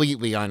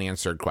completely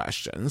unanswered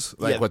questions.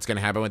 Like what's going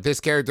to happen with this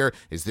character?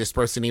 Is this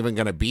person even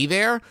going to be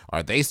there?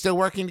 Are they still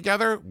working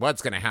together?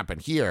 What's going to happen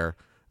here?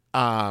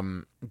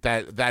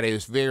 That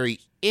is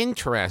very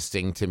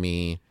interesting to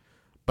me.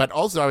 But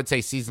also, I would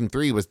say season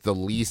 3 was the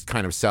least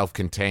kind of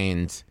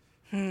self-contained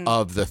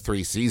of the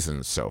 3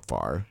 seasons so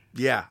far.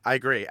 Yeah, I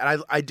agree.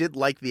 And I did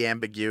like the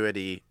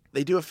ambiguity.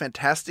 They do a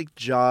fantastic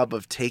job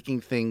of taking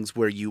things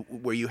where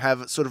you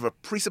have sort of a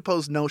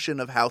presupposed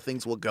notion of how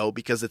things will go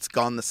because it's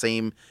gone the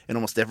same in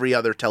almost every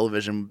other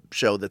television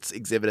show that's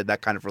exhibited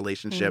that kind of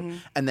relationship,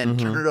 and then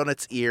turn it on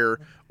its ear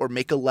or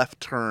make a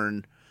left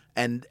turn,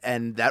 and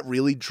that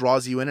really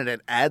draws you in, and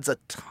it adds a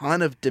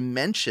ton of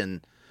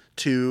dimension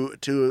to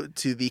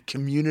the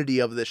community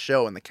of this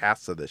show and the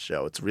cast of this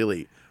show. It's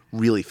really,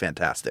 really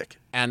fantastic.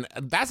 And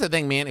that's the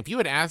thing, man. If you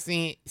had asked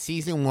me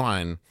season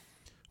 1,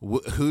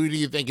 who do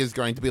you think is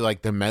going to be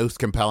like the most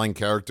compelling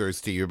characters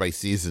to you by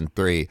season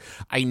 3?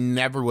 I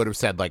never would have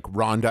said like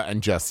Rhonda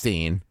and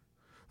Justine.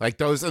 Like,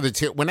 those are the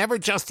two. Whenever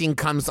Justine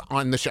comes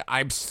on the show,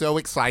 I'm so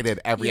excited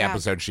every Yeah.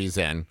 episode she's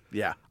in.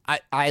 Yeah.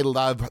 I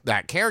love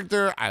that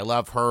character. I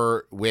love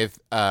her with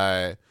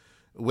Mark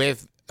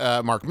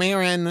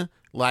Maron.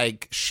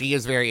 Like, she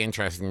is very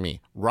interesting to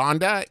me.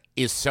 Rhonda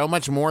is so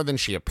much more than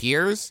she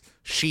appears.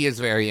 She is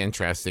very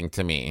interesting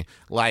to me.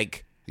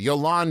 Like,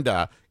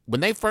 Yolanda.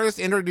 When they first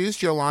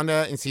introduced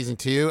Yolanda in season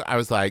 2, I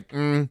was like,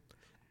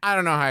 I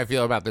don't know how I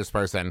feel about this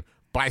person.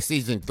 By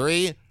season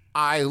 3,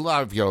 I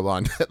love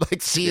Yolanda.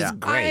 Like, she's Yeah.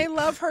 great. I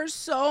love her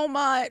so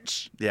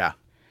much. Yeah.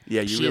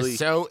 Yeah. You She really. is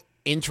so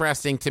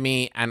interesting to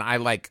me, and I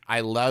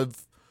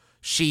love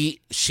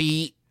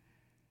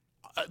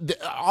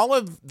all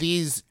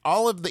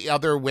of the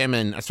other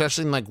women,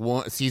 especially in like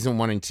season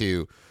 1 and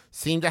 2,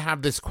 seem to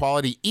have this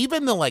quality,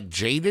 even the like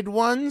jaded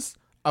ones,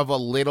 of a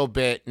little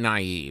bit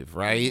naive,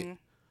 right? Mm-hmm.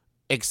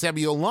 Except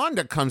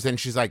Yolanda comes in,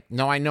 she's like,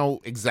 no, I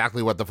know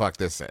exactly what the fuck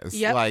this is.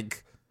 Yep.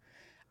 Like,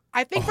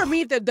 I think for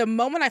me, the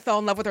moment I fell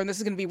in love with her, and this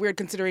is going to be weird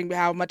considering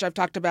how much I've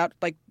talked about,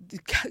 like,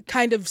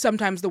 kind of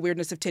sometimes the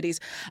weirdness of titties.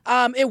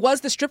 It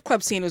was the strip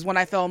club scene was when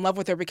I fell in love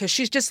with her, because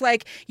she's just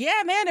like,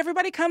 yeah, man,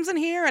 everybody comes in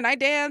here and I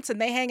dance and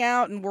they hang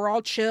out and we're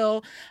all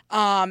chill.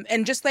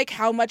 And just like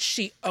how much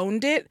she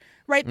owned it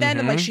right then,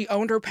 and like she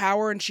owned her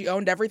power and she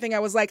owned everything. I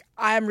was like,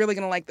 I'm really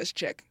going to like this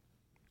chick.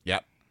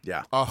 yep.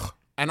 Yeah. Oh,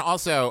 and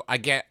also I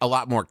get a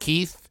lot more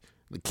Keith.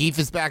 Keith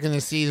is back in the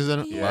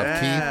season.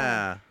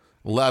 Yeah.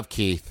 Love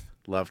Keith.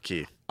 Love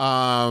Keith.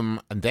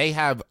 They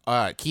have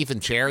Keith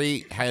and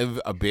Cherry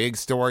have a big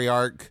story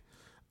arc.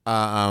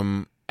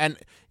 And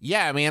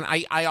yeah, man,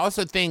 I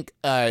also think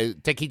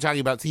to keep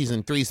talking about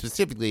season 3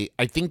 specifically,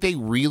 I think they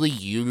really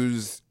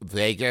use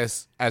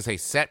Vegas as a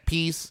set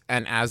piece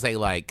and as a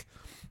like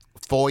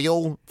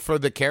foil for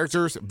the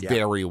characters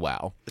very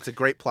well. It's a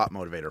great plot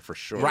motivator for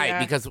sure. Right, Yeah.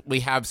 because we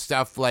have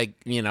stuff like,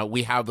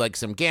 we have like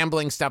some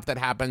gambling stuff that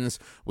happens.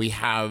 We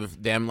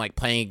have them like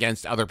playing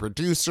against other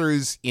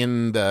producers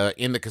in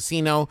the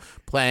casino,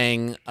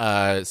 playing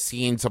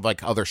scenes of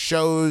like other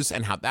shows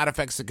and how that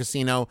affects the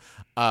casino.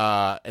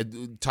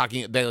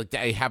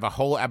 They have a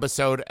whole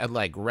episode at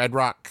like Red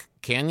Rock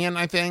Canyon,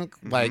 I think.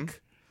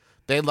 Like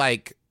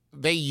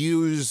they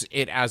use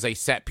it as a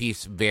set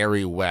piece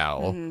very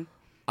well.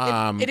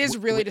 It is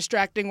really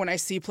distracting when I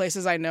see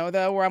places I know,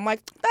 though, where I'm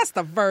like, that's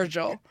the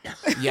Virgil.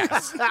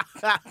 Yes.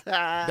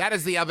 That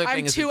is the other thing.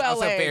 I'm is too it's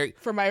also LA very,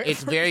 for my-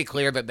 It's very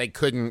clear that they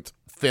couldn't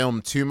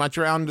film too much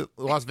around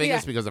Las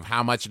Vegas Yeah. because of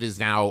how much it is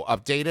now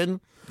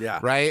updated.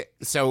 Yeah. Right?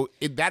 So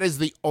that is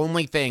the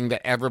only thing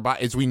that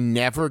everybody is we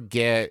never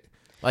get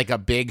like a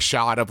big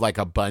shot of like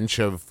a bunch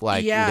of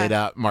like lit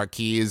up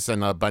marquees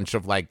and a bunch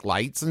of like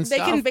lights and They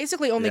stuff. can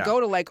basically only Yeah.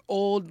 go to like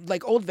old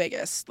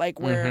Vegas, like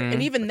where,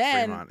 and even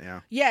then,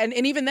 Fremont, yeah.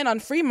 and even then on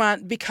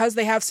Fremont, because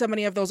they have so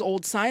many of those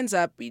old signs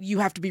up, you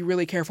have to be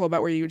really careful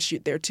about where you would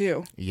shoot there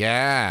too.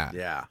 Yeah.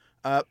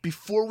 Yeah.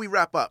 Before we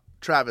wrap up,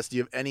 Travis, do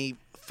you have any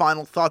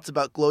final thoughts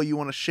about Glow you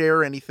want to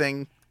share?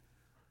 Anything?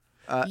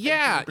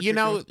 Yeah,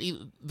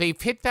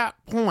 they've hit that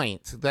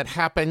point that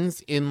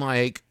happens in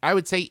like I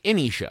would say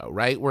any show,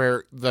 right?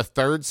 Where the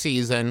third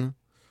season,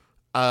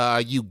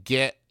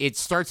 it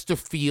starts to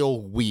feel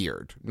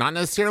weird. Not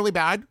necessarily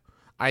bad.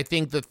 I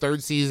think the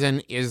third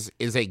season is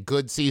a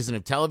good season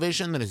of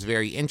television that is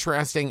very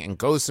interesting and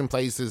goes some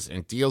places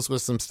and deals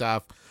with some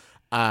stuff.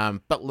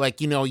 But like,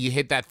 you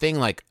hit that thing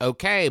like,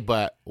 okay,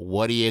 but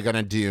what are you going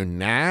to do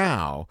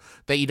now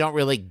that you don't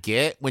really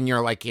get when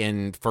you're like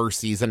in first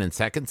season and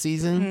second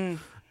season?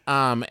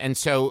 And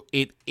so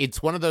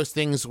it's one of those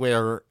things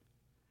where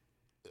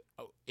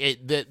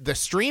the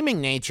streaming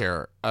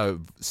nature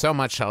of so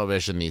much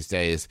television these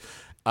days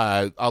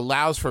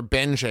allows for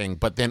binging,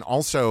 but then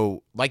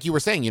also, like you were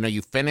saying,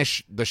 you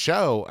finish the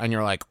show and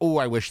you're like, oh,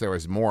 I wish there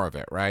was more of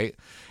it, right?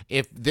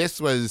 If this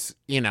was,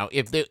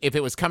 if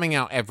it was coming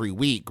out every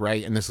week,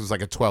 right, and this was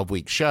like a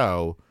 12-week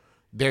show,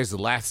 there's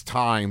less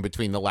time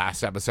between the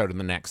last episode and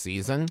the next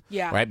season,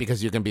 right?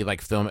 Because you can be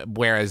like filming.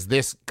 Whereas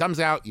this comes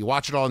out, you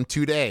watch it all in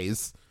 2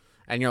 days,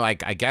 and you're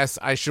like, I guess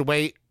I should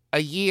wait a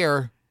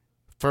year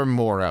for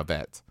more of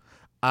it.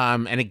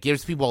 And it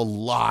gives people a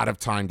lot of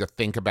time to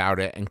think about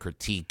it and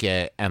critique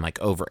it and like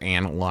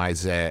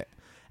overanalyze it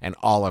and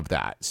all of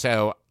that.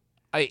 So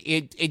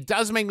it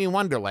does make me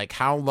wonder, like,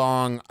 how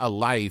long a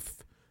life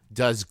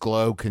does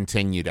Glow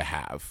continue to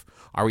have?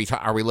 Are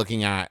we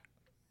looking at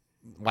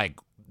like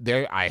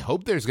I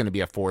hope there's going to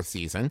be a 4th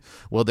season.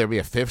 Will there be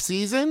a 5th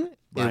season?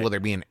 Right. Will there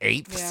be an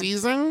 8th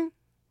season?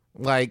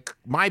 Like,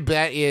 my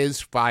bet is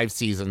 5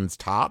 seasons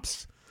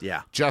tops.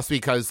 Yeah. Just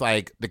because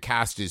like the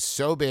cast is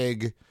so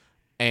big,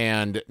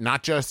 and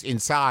not just in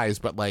size,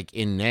 but like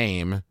in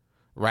name,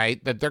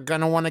 right? That they're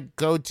going to want to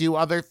go do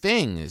other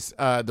things.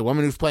 The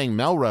woman who's playing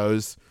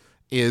Melrose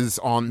is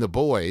on The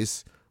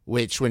Boys,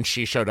 which when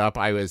she showed up,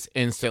 I was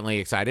instantly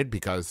excited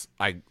because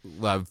I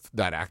love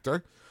that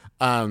actor.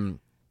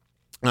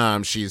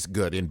 She's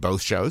good in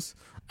both shows,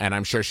 and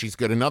I'm sure she's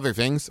good in other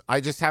things.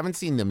 I just haven't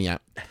seen them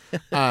yet.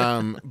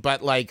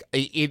 But like,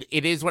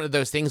 it is one of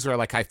those things where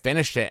like I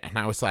finished it and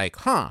I was like,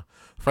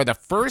 for the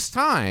first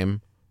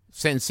time,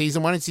 since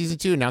season 1 and season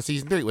 2, now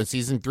season 3. When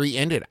season 3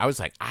 ended, I was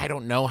like, I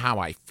don't know how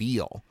I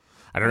feel.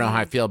 I don't know how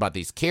I feel about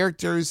these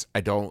characters.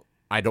 I don't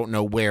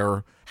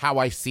know how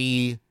I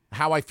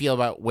feel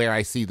about where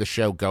I see the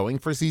show going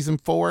for season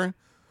 4.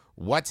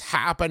 What's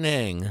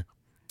happening?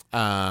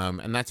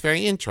 And that's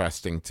very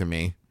interesting to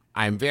me.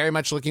 I'm very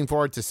much looking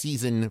forward to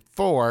season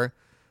 4,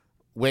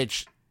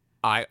 which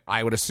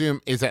I would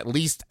assume is at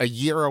least a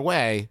year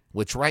away,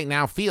 which right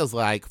now feels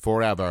like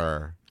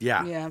forever.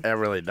 Yeah, it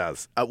really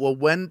does. Well,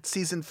 when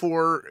season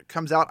 4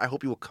 comes out, I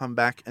hope you will come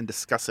back and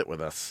discuss it with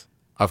us.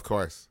 Of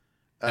course.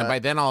 And by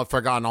then I'll have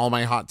forgotten all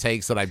my hot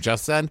takes that I've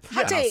just said.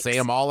 Hot takes. I'll say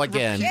them all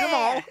again. Repeat them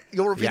all.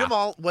 You'll repeat them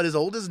all. What is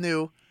old is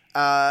new.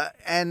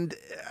 And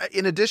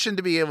in addition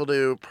to being able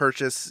to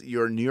purchase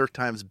your New York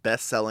Times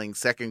best-selling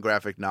second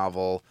graphic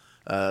novel,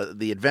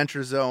 The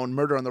Adventure Zone,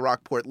 Murder on the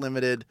Rockport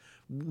Limited,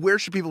 where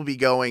should people be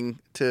going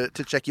to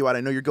check you out?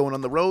 I know you're going on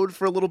the road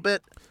for a little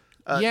bit.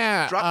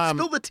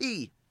 Spill the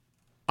tea.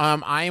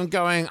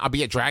 I'll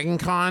be at Dragon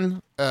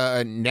Con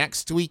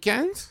next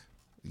weekend.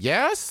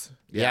 Yes,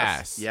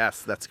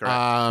 that's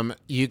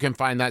correct. You can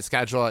find that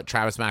schedule at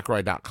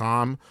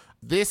travismcroy.com.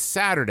 This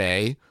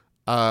Saturday,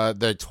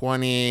 the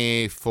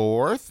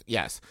 24th,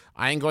 yes,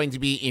 I am going to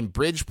be in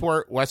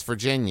Bridgeport, West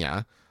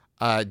Virginia,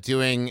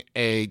 doing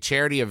a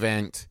charity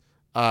event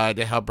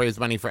to help raise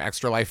money for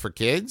Extra Life for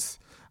Kids.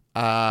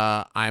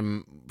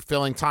 I'm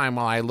filling time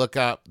while I look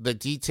up the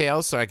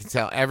details so I can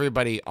tell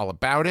everybody all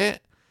about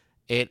it.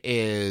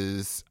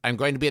 I'm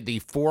going to be at the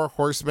Four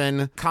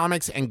Horsemen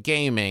Comics and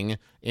Gaming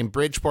in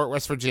Bridgeport,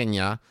 West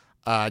Virginia.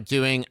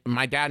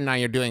 My dad and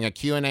I are doing a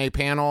Q&A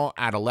panel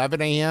at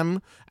 11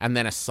 a.m. and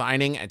then a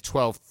signing at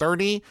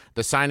 12:30.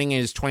 The signing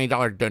is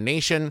 $20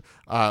 donation,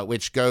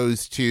 which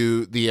goes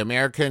to the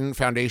American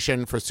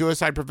Foundation for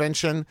Suicide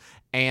Prevention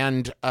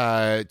and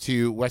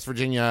to West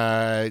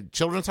Virginia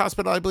Children's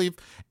Hospital, I believe.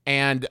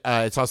 And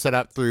it's all set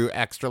up through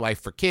Extra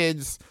Life for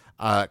Kids.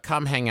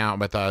 Come hang out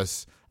with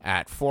us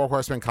at Four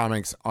Horsemen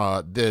Comics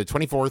the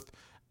 24th.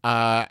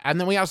 And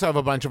then we also have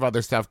a bunch of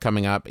other stuff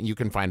coming up. You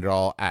can find it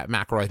all at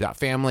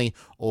McElroy.family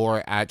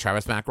or at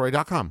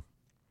TravisMcElroy.com.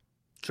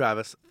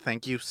 Travis,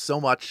 thank you so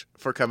much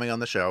for coming on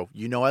the show.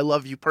 You know I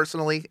love you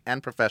personally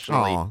and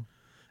professionally. Aww.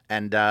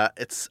 And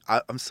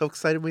I'm so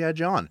excited we had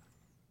you on.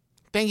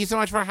 Thank you so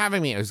much for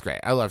having me. It was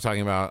great. I love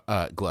talking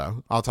about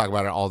Glow. I'll talk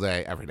about it all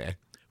day, every day.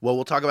 Well,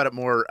 we'll talk about it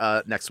more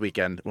next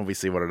weekend when we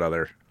see one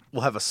another.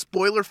 We'll have a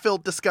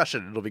spoiler-filled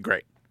discussion. It'll be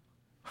great.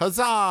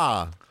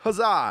 Huzzah!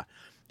 Huzzah!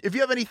 If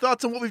you have any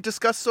thoughts on what we've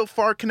discussed so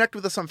far, connect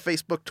with us on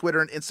Facebook, Twitter,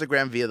 and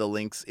Instagram via the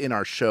links in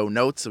our show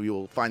notes. So you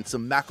will find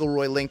some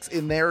McElroy links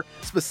in there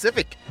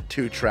specific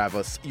to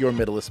Travis, your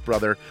middleest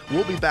brother.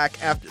 We'll be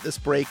back after this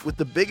break with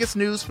the biggest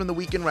news from the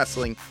week in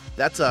wrestling.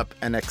 That's up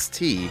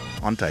NXT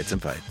on Tights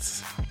and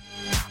Fights.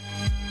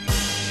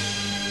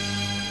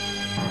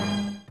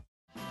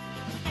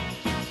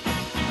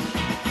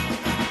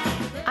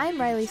 I'm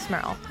Riley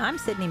Smurl. I'm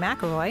Sydney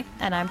McElroy.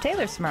 And I'm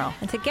Taylor Smurl.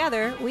 And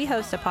together, we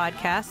host a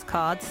podcast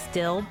called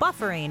Still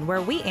Buffering,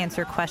 where we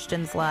answer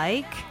questions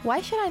like,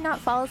 Why should I not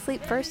fall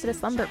asleep first at a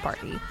slumber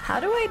party? how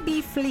do I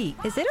be fleet?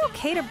 Is it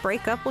okay to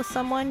break up with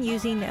someone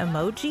using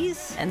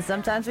emojis? And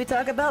sometimes we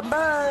talk about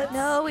butts.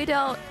 No, we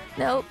don't.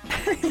 Nope.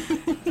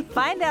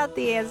 Find out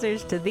the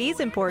answers to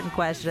these important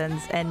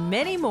questions and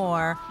many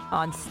more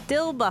on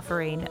Still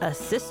Buffering, a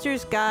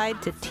sister's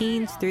guide to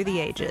teens through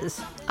the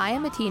ages. I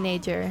am a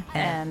teenager.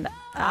 And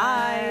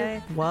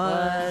I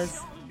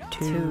was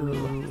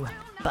too.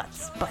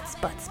 Butts, butts,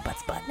 butts,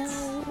 butts, butts.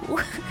 No.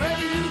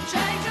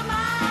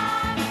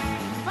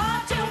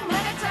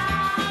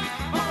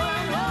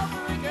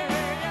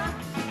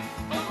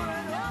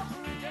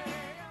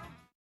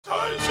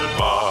 Tights and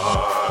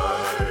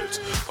Fights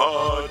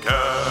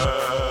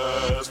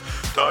Podcast.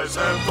 Tights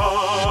and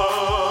Fights.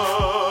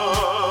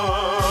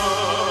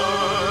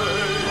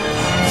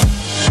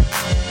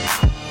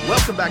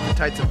 Welcome back to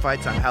Tights and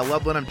Fights. I'm Hal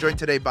Lublin. I'm joined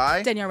today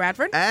by Danielle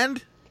Radford.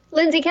 and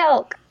Lindsay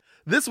Kelk.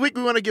 this week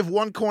we want to give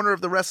one corner of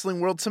the wrestling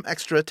world some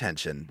extra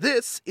attention.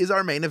 This is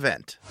our main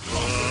event.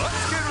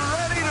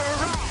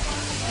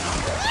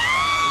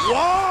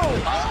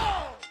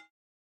 Whoa!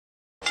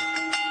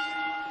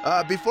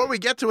 Before we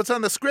get to what's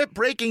on the script,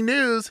 breaking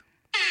news.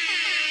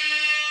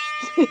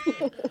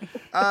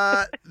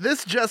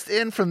 This just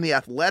in from The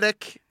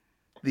Athletic.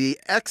 The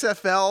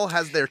XFL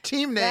has their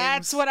team names.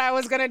 That's what I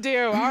was going to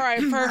do. All right,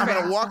 perfect. I'm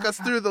going to walk us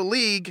through the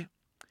league.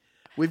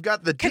 We've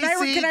got the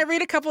DC. Can I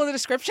read a couple of the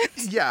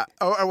descriptions? Yeah.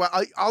 Well,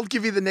 I'll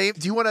give you the name.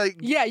 Do you want to?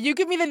 Yeah, you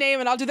give me the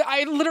name and I'll do the.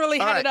 I literally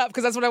had it up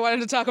because that's what I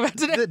wanted to talk about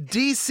today. The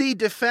DC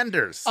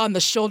Defenders. On the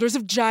shoulders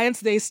of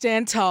giants, they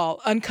stand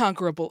tall,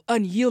 unconquerable,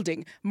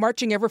 unyielding,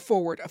 marching ever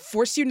forward, a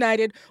force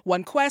united,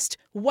 one quest,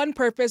 one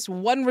purpose,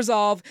 one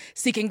resolve,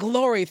 seeking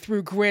glory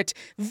through grit,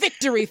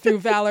 victory through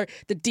valor.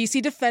 The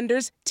DC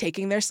Defenders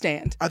taking their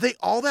stand. Are they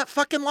all that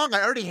fucking long?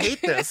 I already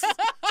hate this.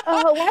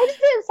 Oh, why does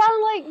it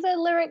sound like the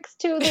lyrics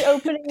to the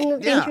opening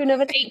theme tune of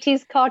an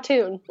 80s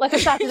cartoon? Like a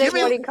Saturday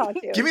morning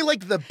cartoon. Give me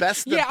like the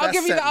best. I'll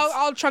give you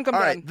I'll trunk them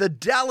All down. right, the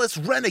Dallas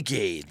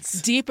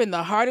Renegades. Deep in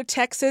the heart of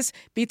Texas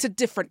beats a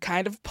different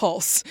kind of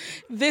pulse.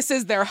 This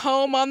is their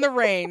home on the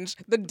range,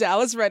 the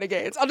Dallas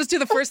Renegades. I'll just do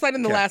the first line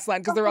and the last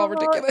line because they're all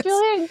ridiculous.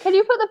 Julian, can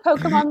you put the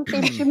Pokemon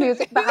theme tune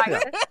music behind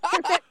it?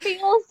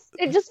 'Cause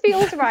it just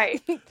feels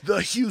right.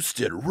 The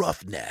Houston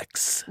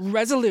Roughnecks.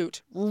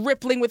 Resolute,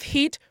 rippling with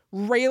heat,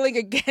 railing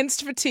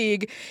against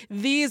fatigue.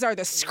 These are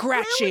the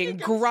scratching,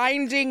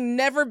 grinding,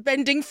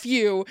 never-bending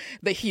few,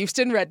 the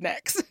Houston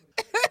Rednecks.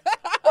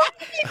 Why are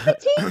they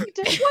fatigued?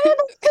 Why are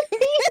they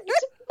fatigued?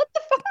 What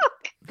the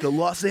fuck? The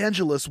Los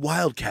Angeles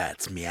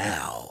Wildcats.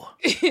 Meow.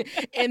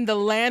 In the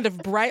land of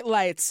bright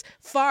lights,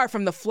 far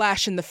from the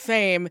flash and the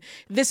fame,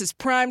 this is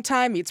prime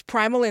time meets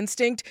primal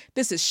instinct.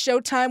 This is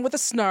showtime with a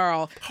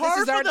snarl. This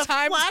is our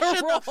time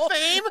to roll.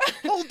 Fame?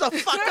 Hold the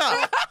fuck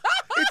up.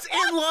 It's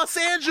in Los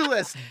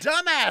Angeles,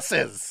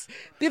 dumbasses.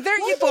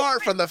 Far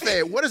from the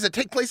fame. What does it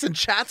take place in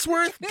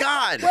Chatsworth?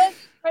 God. Was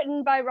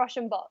written by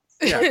Russian bots.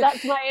 Yeah.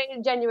 That's my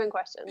genuine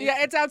question.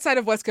 Yeah, it's outside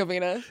of West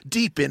Covina.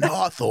 Deep in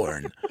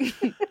Hawthorne.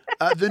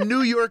 The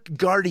New York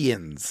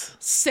Guardians.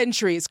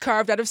 Centuries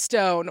carved out of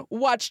stone,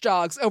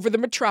 watchdogs over the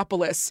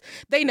metropolis.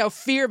 They know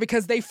fear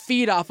because they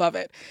feed off of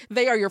it.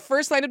 They are your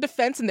first line of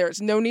defense, and there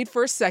is no need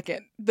for a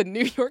second. The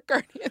New York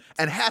Guardians.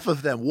 And half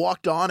of them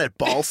walked on at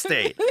Ball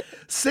State.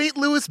 St.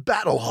 Louis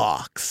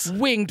Battlehawks.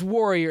 Winged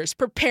warriors,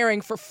 preparing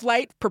for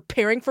flight,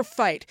 preparing for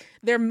fight.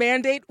 Their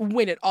mandate,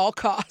 win at all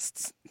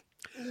costs.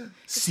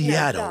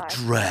 Seattle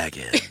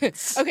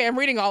Dragons. Okay, I'm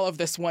reading all of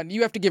this one.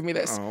 You have to give me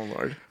this. Oh,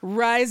 Lord.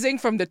 Rising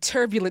from the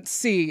turbulent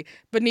sea,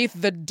 beneath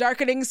the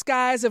darkening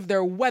skies of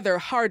their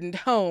weather-hardened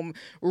home,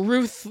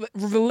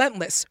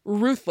 relentless,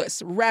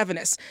 ruthless,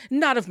 ravenous,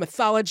 not of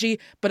mythology,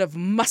 but of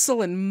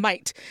muscle and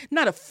might,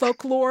 not of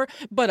folklore,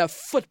 but of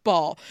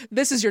football.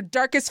 This is your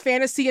darkest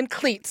fantasy in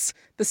cleats,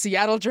 the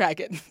Seattle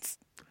Dragons.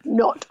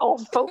 Not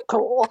of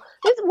folklore.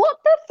 What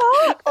the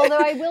fuck? Although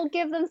I will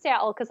give them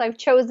Seattle because I've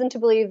chosen to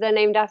believe they're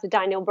named after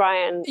Daniel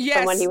Bryan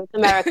from when he was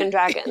American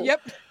Dragon.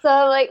 Yep.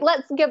 So,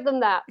 let's give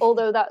them that.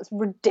 Although that's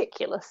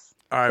ridiculous.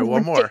 All right,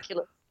 one more.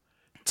 Ridiculous.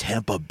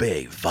 Tampa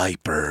Bay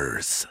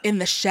Vipers. In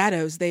the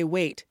shadows they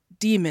wait,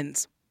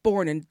 demons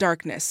born in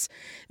darkness.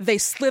 They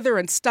slither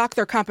and stalk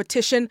their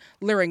competition,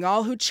 luring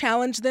all who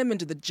challenge them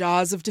into the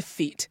jaws of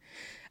defeat.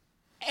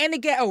 And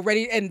again,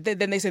 ready, and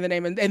then they say the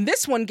name, and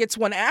this one gets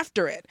one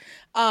after it,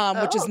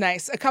 which is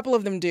nice. A couple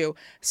of them do.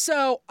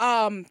 So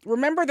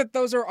remember that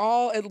those are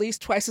all at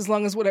least twice as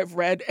long as what I've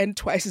read and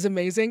twice as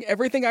amazing.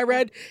 Everything I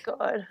read,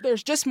 God.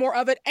 There's just more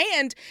of it.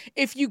 And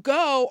if you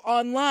go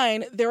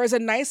online, there is a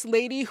nice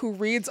lady who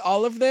reads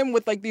all of them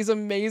with these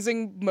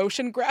amazing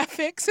motion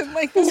graphics and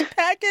this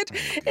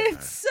package.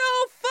 It's so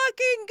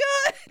fucking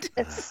good.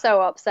 It's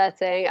so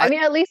upsetting. I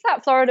mean, at least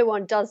that Florida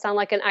one does sound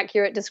like an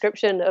accurate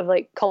description of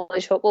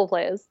college football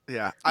players.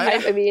 Yeah.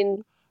 I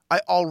mean,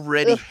 I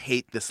already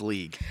hate this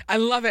league. I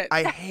love it.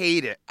 I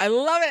hate it. I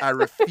love it. I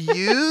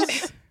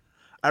refuse.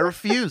 I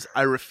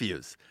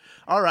refuse.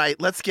 All right,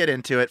 let's get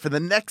into it. For the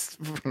next...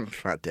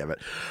 God damn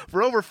it.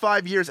 For over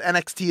 5 years,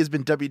 NXT has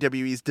been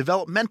WWE's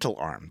developmental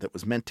arm that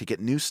was meant to get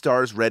new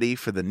stars ready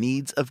for the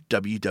needs of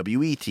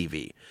WWE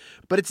TV.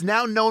 But it's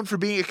now known for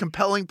being a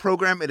compelling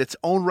program in its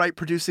own right,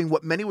 producing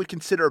what many would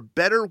consider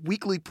better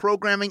weekly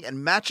programming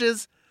and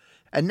matches.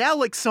 And now,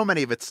 like so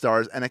many of its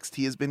stars,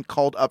 NXT has been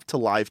called up to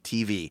live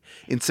TV.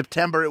 In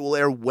September, it will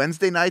air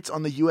Wednesday nights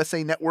on the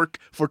USA Network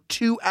for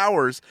 2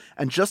 hours.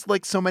 And just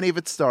like so many of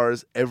its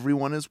stars,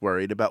 everyone is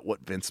worried about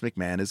what Vince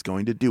McMahon is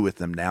going to do with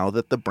them now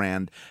that the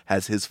brand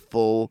has his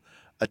full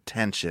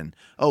attention.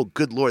 Oh,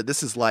 good Lord,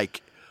 this is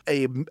like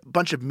a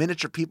bunch of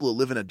miniature people who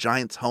live in a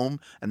giant's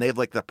home, and they have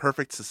the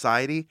perfect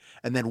society.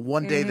 And then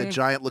one day the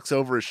giant looks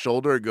over his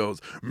shoulder and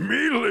goes,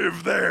 "Me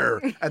live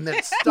there," and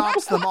then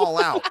stomps them all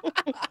out.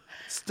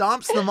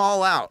 Stomps them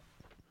all out.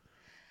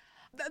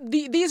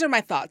 These are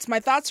my thoughts. My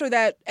thoughts are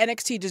that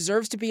NXT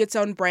deserves to be its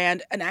own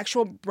brand, an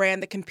actual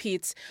brand that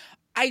competes.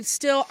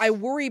 I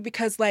worry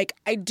because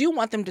I do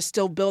want them to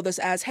still build this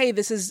as, hey,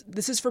 this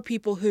is for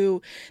people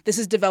who, this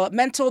is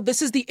developmental.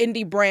 This is the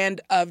indie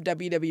brand of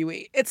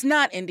WWE. It's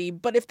not indie,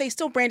 but if they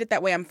still brand it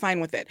that way, I'm fine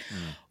with it.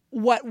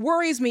 What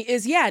worries me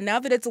is, now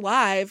that it's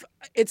live,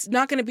 it's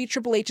not going to be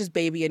Triple H's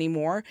baby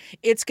anymore.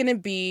 It's going to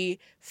be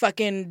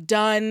fucking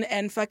Dunn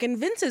and fucking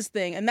Vince's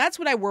thing. And that's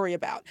what I worry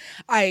about.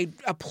 I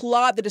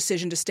applaud the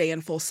decision to stay in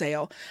Full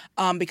Sail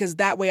because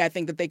that way I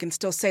think that they can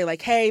still say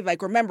hey,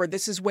 remember,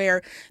 this is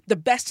where the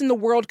best in the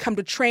world come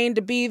to train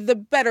to be the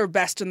better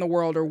best in the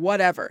world or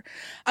whatever.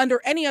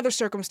 Under any other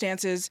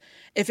circumstances,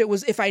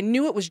 if I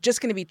knew it was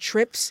just going to be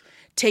Trips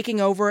taking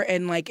over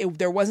and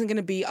there wasn't going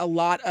to be a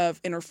lot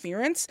of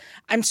interference,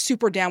 I'm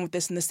super down with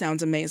this and this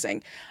sounds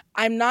amazing.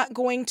 I'm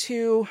going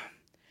to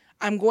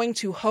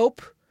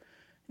hope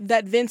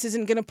that Vince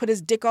isn't going to put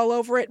his dick all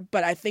over it,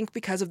 but I think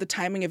because of the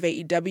timing of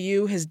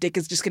AEW, his dick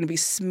is just going to be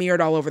smeared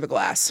all over the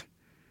glass.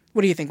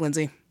 What do you think,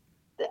 Lindsay?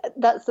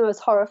 That's the most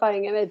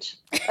horrifying image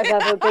I've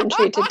ever been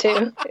treated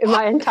to in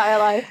my entire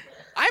life.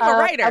 I'm a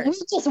writer. And we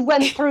just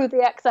went through the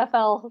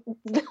XFL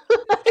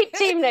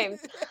team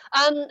names.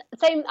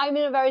 Same. I'm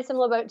in a very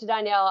similar boat to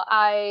Danielle.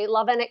 I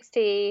love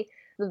NXT,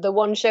 the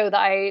one show that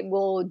I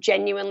will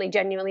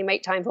genuinely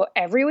make time for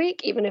every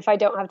week, even if I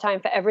don't have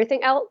time for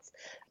everything else.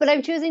 But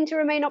I'm choosing to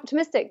remain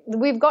optimistic.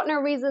 We've got no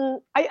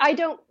reason. I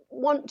don't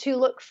want to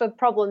look for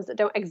problems that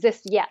don't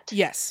exist yet.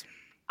 Yes.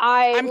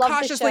 I'm love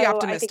cautiously the show.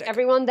 optimistic. I think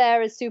everyone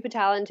there is super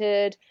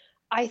talented.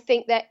 I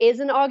think there is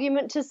an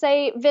argument to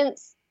say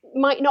Vince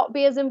might not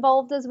be as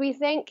involved as we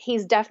think.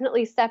 He's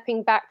definitely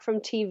stepping back from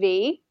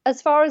TV.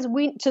 As far as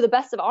to the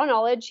best of our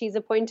knowledge, he's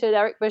appointed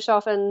Eric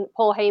Bischoff and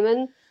Paul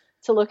Heyman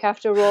to look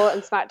after Raw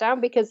and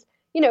SmackDown because,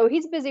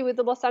 he's busy with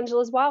the Los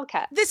Angeles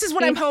Wildcats. This is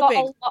what He's I'm hoping.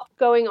 got a lot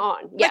going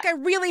on. Like, I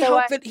really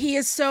hope that he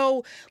is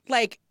so,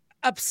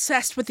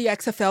 obsessed with the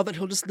XFL that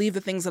he'll just leave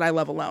the things that I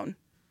love alone.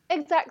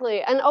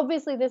 Exactly. And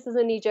obviously this is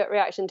a knee-jerk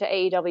reaction to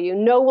AEW.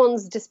 No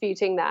one's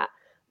disputing that.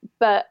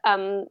 But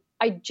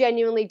I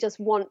genuinely just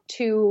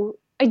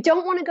I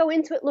don't want to go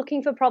into it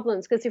looking for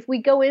problems, because if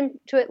we go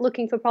into it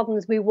looking for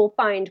problems, we will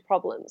find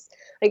problems.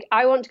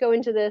 I want to go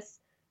into this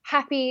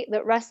happy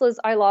that wrestlers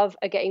I love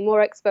are getting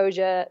more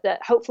exposure,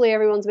 that hopefully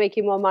everyone's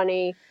making more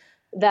money,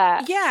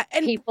 that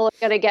and people are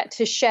going to get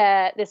to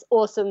share this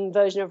awesome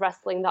version of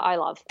wrestling that I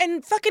love.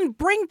 And fucking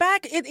bring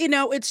back it.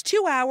 It's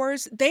 2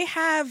 hours. They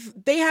have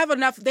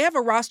enough. They have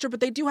a roster,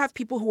 but they do have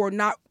people who are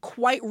not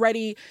quite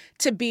ready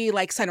to be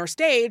center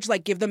stage,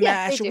 give them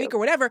a week or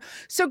whatever.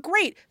 So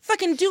great,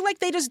 fucking do like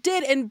they just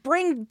did and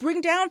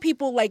bring down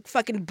people like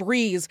fucking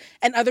Breeze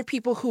and other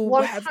people who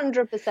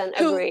 100%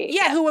 agree.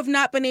 Who have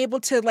not been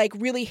able to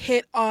really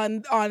hit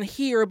on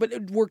here,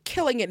 but were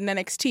killing it in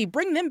NXT.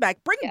 Bring them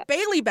back. Bring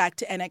Bayley back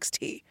to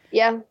NXT.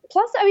 Yeah.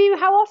 Plus,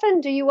 how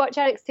often do you watch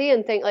NXT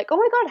and think oh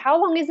my God,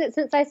 how long is it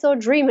since I saw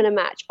Dream in a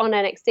match on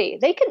NXT?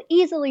 They can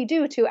easily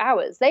do 2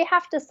 hours. They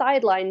have to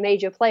sideline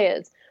major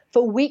players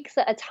for weeks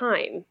at a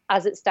time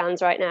as it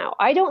stands right now.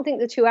 I don't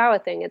think the 2-hour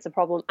thing is a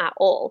problem at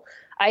all.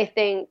 I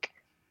think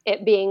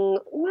it being,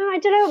 I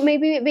don't know,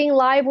 maybe it being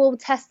live will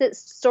test its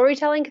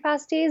storytelling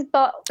capacities,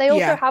 but they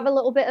also have a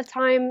little bit of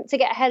time to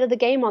get ahead of the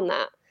game on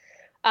that.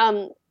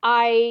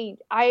 I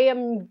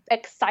am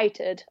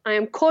excited. I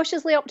am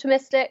cautiously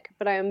optimistic,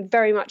 but I am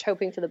very much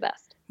hoping for the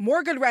best.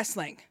 More good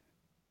wrestling.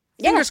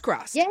 Fingers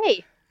crossed.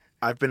 Yay.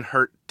 I've been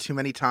hurt too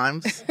many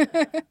times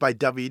by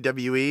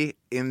WWE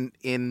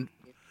in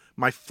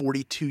my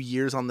 42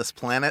 years on this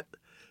planet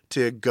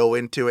to go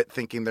into it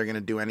thinking they're going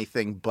to do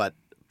anything but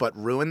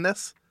ruin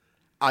this.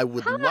 I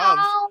would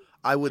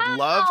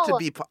love to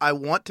be. I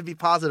want to be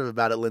positive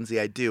about it,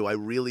 Lindsay. I do. I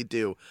really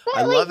do. But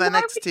I love why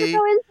NXT. would you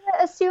go into it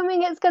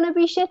assuming it's going to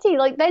be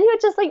shitty? Then you're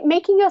just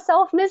making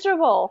yourself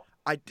miserable.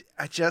 I'm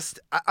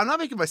not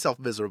making myself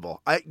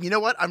miserable. You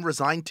know what? I'm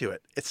resigned to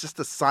it. It's just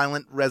a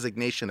silent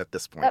resignation at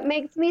this point. That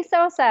makes me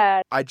so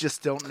sad. I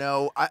just don't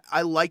know.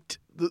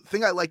 The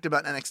thing I liked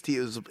about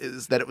NXT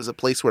is that it was a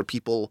place where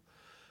people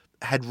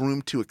had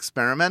room to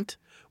experiment.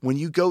 When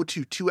you go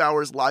to 2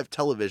 hours live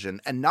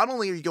television, and not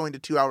only are you going to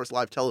 2 hours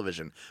live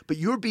television, but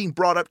you're being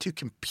brought up to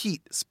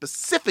compete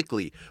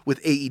specifically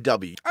with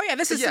AEW. Oh yeah,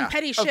 this is some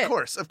petty shit. Of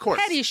course.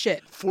 Petty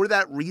shit. For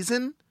that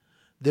reason,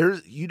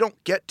 you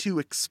don't get to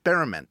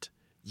experiment.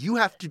 You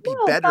have to be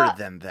better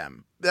than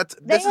them.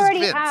 This is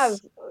Vince. Have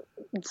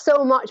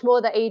so much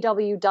more that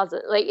AEW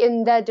doesn't.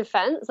 In their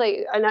defense,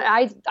 and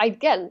I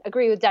again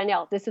agree with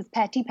Danielle. This is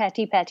petty.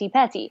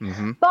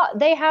 Mm-hmm. But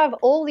they have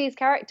all these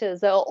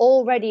characters that are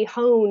already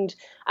honed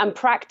and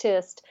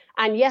practiced.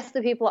 And yes,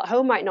 the people at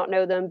home might not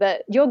know them,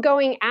 but you're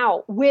going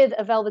out with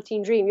a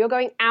Velveteen Dream. You're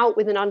going out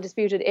with an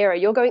Undisputed Era.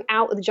 You're going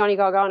out with a Johnny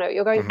Gargano.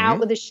 You're going out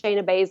with a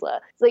Shayna Baszler.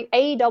 It's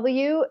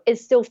AEW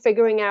is still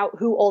figuring out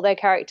who all their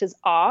characters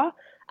are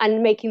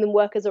and making them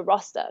work as a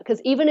roster. Because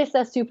even if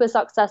they're super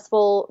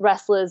successful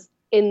wrestlers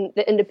in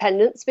the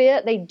independent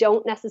sphere, they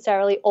don't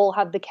necessarily all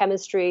have the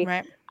chemistry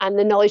and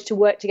the knowledge to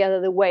work together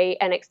the way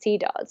NXT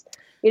does.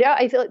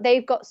 I feel like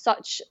they've got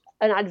such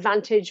an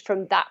advantage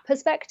from that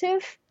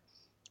perspective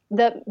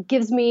that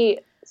gives me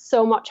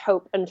so much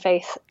hope and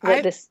faith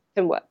that this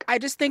can work. I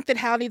just think that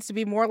Hal needs to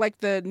be more like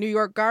the New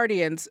York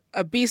Guardians.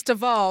 A beast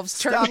evolves,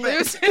 turned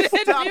loose in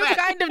a new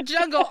kind of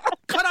jungle.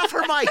 Cut off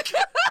her mic.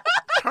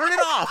 Turn it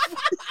off.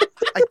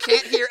 I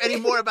can't hear any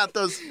more about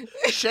those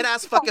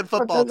shit-ass fucking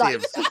football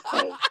teams.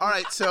 All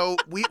right, so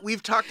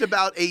we've talked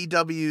about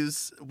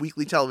AEW's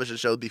weekly television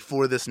show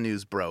before this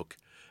news broke,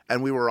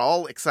 and we were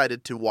all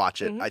excited to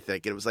watch it, I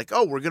think. It was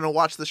we're going to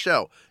watch the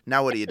show.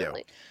 Now what do you do?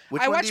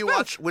 Which one do you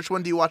watch? Which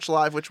one do you watch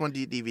live? Which one do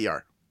you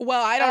DVR?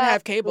 Well, I don't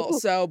have cable,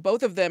 so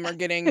both of them are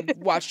getting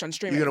watched on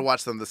streaming. You're going to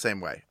watch them the same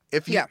way.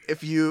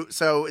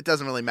 So it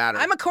doesn't really matter.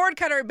 I'm a cord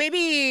cutter,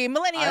 baby,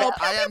 millennial.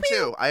 I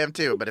am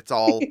too, but it's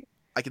all...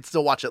 I can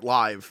still watch it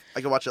live.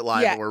 I can watch it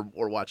live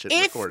or watch it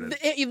recorded.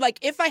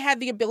 If I had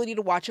the ability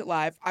to watch it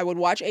live, I would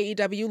watch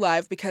AEW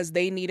live because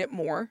they need it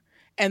more.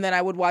 And then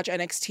I would watch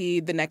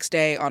NXT the next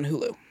day on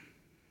Hulu.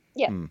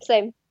 Yeah,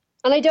 same.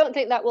 And I don't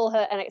think that will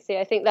hurt NXT.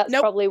 I think that's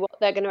Nope. probably what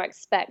they're going to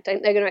expect. I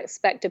think they're going to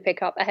expect to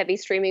pick up a heavy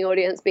streaming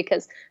audience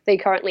because they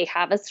currently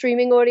have a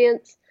streaming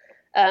audience.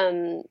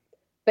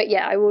 But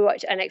yeah, I will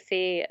watch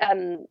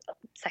NXT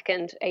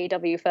second,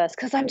 AEW first,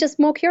 because I'm just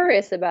more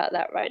curious about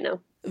that right now.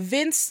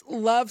 Vince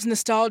loves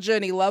nostalgia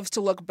and he loves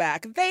to look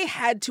back. They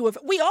had to have,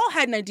 we all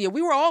had an idea.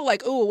 We were all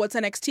like, oh, what's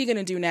NXT going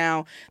to do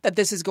now that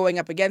this is going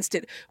up against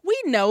it? We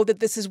know that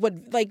this is what,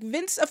 like,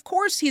 Vince, of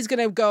course he's going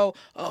to go,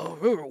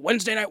 oh,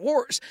 Wednesday Night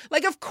Wars.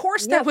 Like, of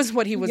course that was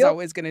what he was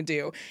always going to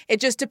do.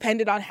 It just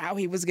depended on how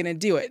he was going to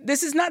do it.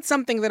 This is not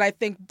something that I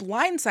think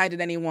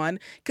blindsided anyone,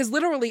 because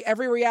literally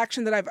every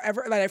reaction that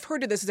I've heard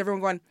to this is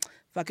everyone going,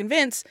 fucking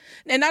Vince.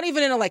 And not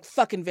even in a like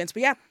fucking Vince,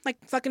 but yeah, like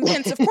fucking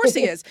Vince. Of course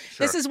he is.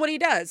 Sure. This is what he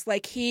does.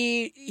 Like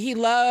he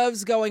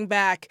loves going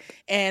back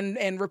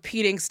and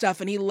repeating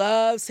stuff, and he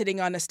loves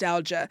hitting on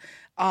nostalgia.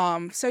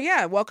 So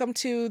yeah, welcome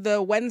to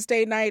the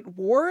Wednesday Night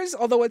Wars,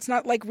 although it's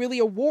not like really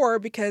a war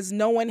because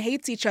no one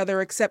hates each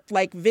other except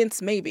like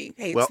Vince maybe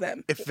hates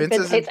them. If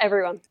Vince hates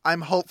everyone.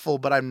 I'm hopeful,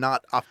 but I'm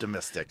not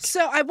optimistic.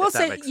 So I will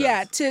say,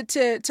 yeah,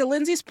 to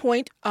Lindsay's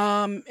point,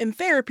 in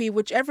therapy,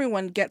 which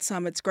everyone gets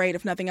some, it's great.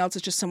 If nothing else,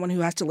 it's just someone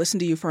who has to listen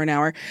to you for an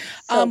hour.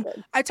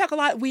 I talk a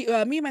lot, me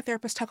and my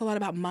therapist talk a lot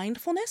about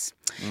mindfulness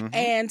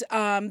and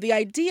the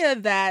idea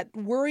that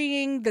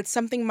worrying that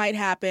something might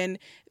happen,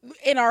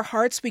 in our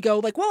hearts, we go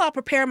like, well, I'll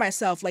prepare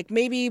myself. Like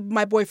maybe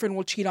my boyfriend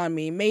will cheat on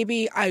me.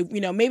 Maybe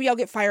maybe I'll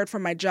get fired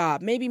from my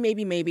job.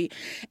 Maybe.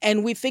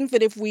 And we think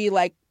that if we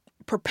like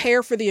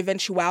prepare for the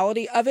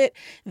eventuality of it,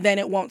 then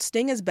it won't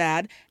sting as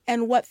bad.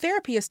 And what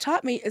therapy has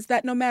taught me is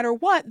that no matter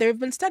what, there have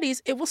been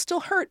studies, it will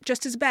still hurt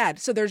just as bad.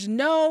 So there's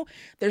no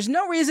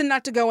reason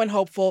not to go in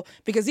hopeful,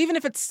 because even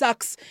if it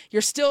sucks,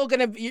 it's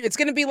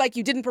gonna be like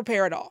you didn't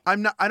prepare at all.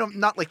 I'm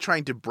not like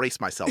trying to brace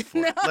myself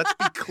for it. Let's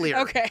be clear.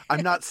 Okay.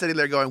 I'm not sitting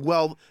there going,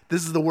 well,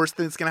 this is the worst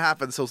thing that's gonna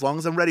happen. So as long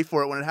as I'm ready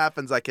for it when it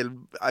happens, I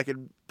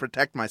can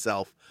protect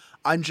myself.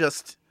 I'm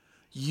just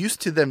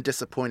used to them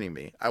disappointing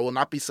me. I will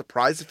not be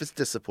surprised if it's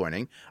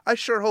disappointing. I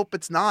sure hope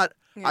it's not.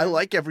 Yeah. I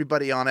like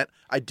everybody on it.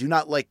 I do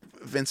not like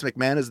Vince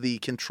McMahon as the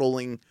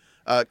controlling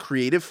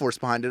creative force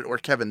behind it, or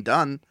Kevin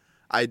Dunn.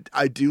 I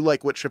do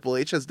like what Triple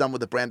H has done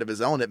with a brand of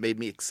his own. It made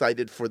me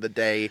excited for the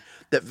day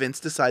that Vince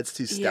decides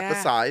to step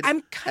aside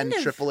and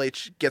Triple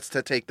H gets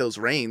to take those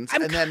reins.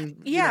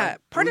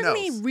 Part of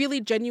me really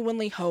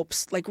genuinely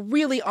hopes, like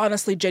really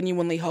honestly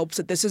genuinely hopes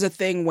that this is a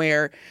thing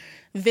where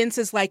Vince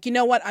is like, you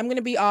know what, I'm going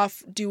to be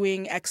off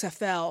doing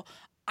XFL.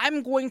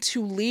 I'm going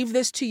to leave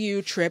this to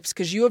you, Trips,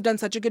 because you have done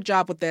such a good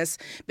job with this,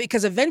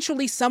 because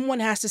eventually someone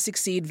has to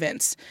succeed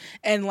Vince.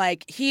 And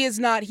like, he's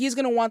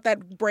going to want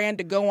that brand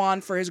to go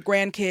on for his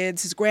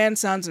grandkids, his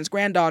grandsons, and his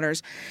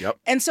granddaughters. Yep.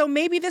 And so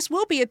maybe this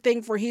will be a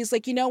thing where he's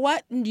like, you know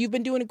what, you've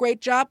been doing a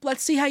great job.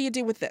 Let's see how you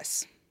do with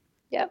this.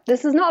 Yeah,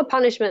 this is not a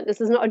punishment. This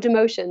is not a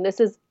demotion. This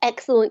is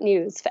excellent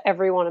news for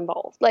everyone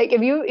involved. Like,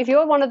 if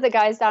you're one of the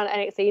guys down at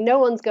NXT, no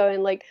one's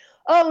going like,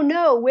 oh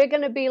no, we're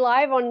going to be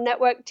live on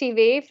network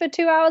TV for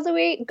 2 hours a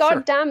week.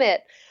 God damn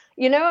it.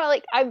 You know,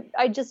 like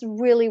I just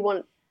really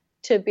want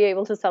to be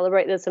able to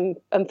celebrate this and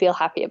feel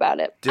happy about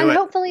it.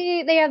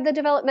 Hopefully they have the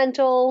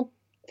developmental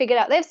figured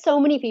out. They have so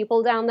many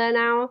people down there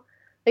now.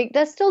 Like,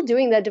 they're still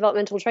doing their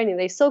developmental training.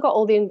 They've still got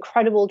all the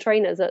incredible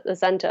trainers at the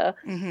center.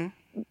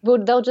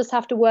 Mm-hmm. They'll just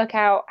have to work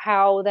out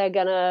how they're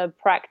going to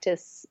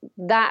practice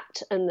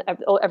that and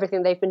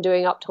everything they've been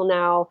doing up till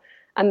now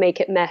and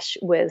make it mesh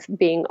with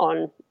being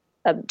on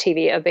a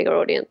TV, a bigger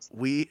audience.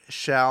 We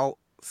shall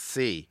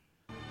see.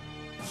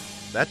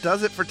 That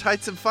does it for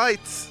Tights and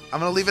Fights. I'm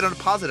going to leave it on a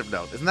positive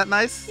note. Isn't that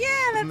nice? Yeah,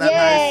 that's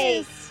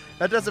nice.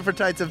 That does it for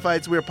Tights and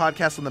Fights. We're a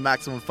podcast on the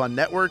Maximum Fun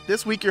Network.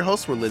 This week, your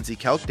hosts were Lindsay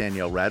Kelk,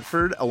 Danielle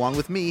Radford, along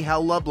with me,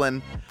 Hal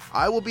Lublin.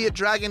 I will be at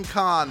Dragon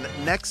Con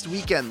next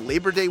weekend,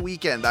 Labor Day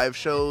weekend. I have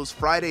shows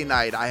Friday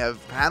night. I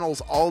have panels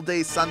all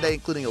day Sunday,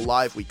 including a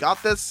live We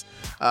Got This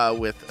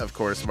with, of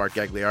course, Mark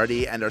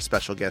Gagliardi and our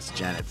special guest,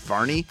 Janet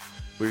Varney.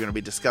 We're going to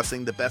be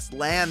discussing the best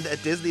land at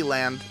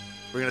Disneyland.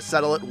 We're going to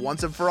settle it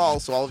once and for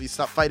all, so all of you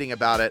stop fighting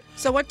about it.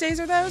 So what days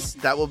are those?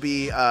 That will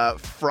be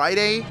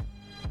Friday,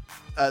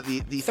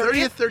 the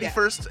 30th,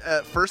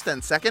 31st, 1st,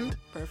 and 2nd.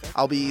 Perfect.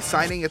 I'll be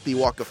signing at the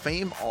Walk of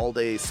Fame all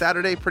day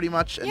Saturday, pretty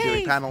much, and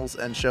doing panels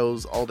and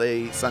shows all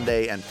day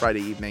Sunday and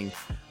Friday evening.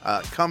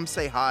 Come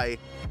say hi.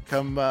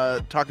 Come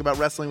talk about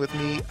wrestling with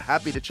me.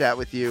 Happy to chat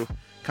with you.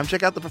 Come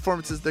check out the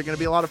performances. They're going to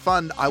be a lot of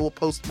fun. I will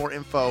post more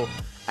info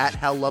at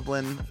Hal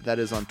Lublin. That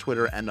is on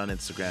Twitter and on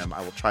Instagram.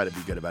 I will try to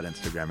be good about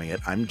Instagramming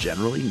it. I'm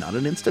generally not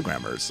an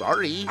Instagrammer.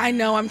 Sorry. I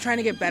know. I'm trying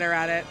to get better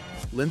at it.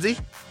 Lindsay?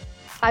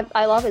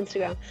 I love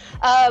Instagram.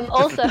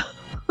 Also,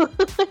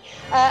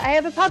 I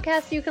have a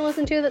podcast you can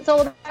listen to that's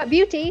all about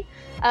beauty,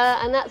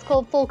 and that's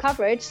called Full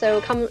Coverage. So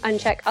come and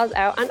check us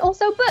out. And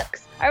also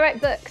books. I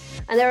write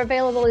books, and they're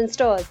available in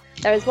stores.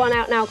 There is one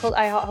out now called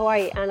I Heart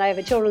Hawaii, and I have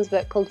a children's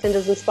book called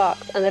Cinders and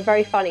Sparks, and they're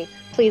very funny.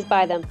 Please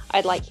buy them.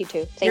 I'd like you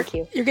to. Thank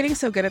you. You're getting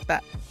so good at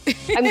that.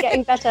 I'm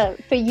getting better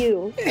for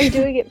you. I'm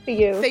doing it for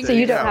you, so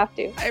you don't have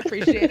to. I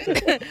appreciate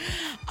it.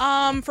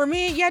 For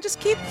me, yeah,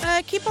 just keep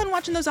on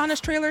watching those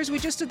Honest trailers. We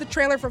just did the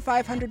trailer for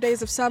 500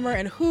 Days of Summer,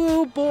 and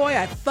boy,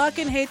 I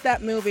fucking hate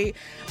that movie.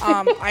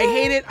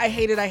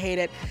 I hate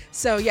it.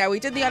 So yeah, we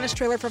did the Honest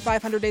trailer for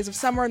 500 Days of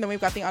Summer, and then we've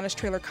got the Honest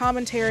trailer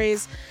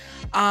commentaries.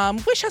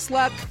 Wish us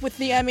luck with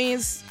the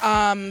Emmys.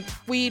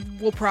 We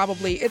will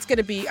probably, it's going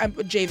to be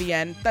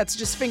JVN. That's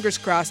just fingers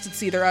crossed.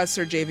 It's either us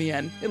or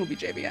JVN. It'll be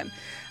JVN.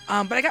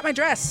 But I got my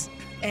dress,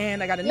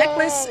 and I got a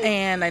necklace,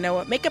 and I know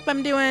what makeup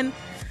I'm doing,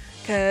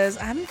 because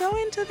I'm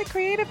going to the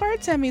Creative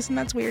Arts Emmys, and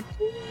that's weird.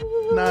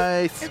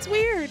 Nice. It's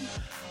weird.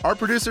 Our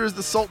producer is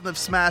the Sultan of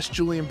Smash,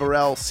 Julian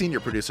Burrell. Senior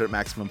producer at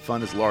Maximum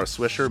Fun is Laura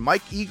Swisher.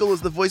 Mike Eagle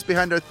is the voice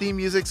behind our theme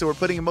music, so we're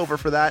putting him over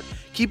for that.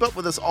 Keep up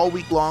with us all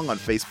week long on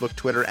Facebook,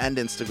 Twitter, and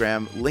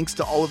Instagram. Links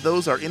to all of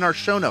those are in our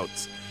show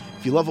notes.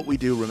 If you love what we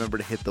do, remember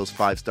to hit those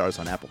 5 stars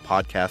on Apple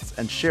Podcasts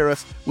and share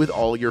us with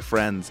all your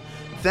friends.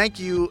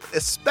 Thank you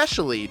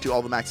especially to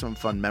all the Maximum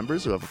Fun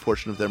members who have a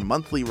portion of their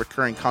monthly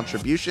recurring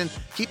contribution.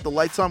 Keep the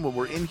lights on when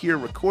we're in here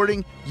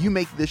recording. You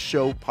make this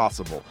show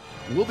possible.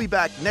 We'll be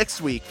back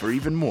next week for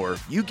even more,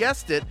 you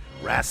guessed it,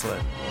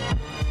 wrestling.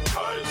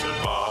 Ties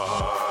and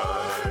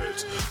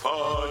Bites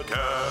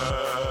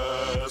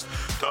Podcast.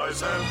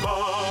 Ties and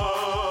Bites.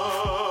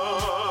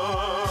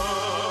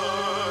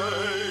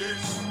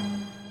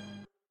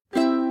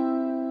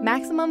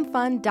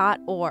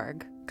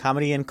 MaximumFun.org.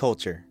 Comedy and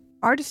culture.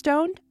 Artist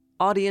owned.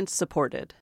 Audience supported.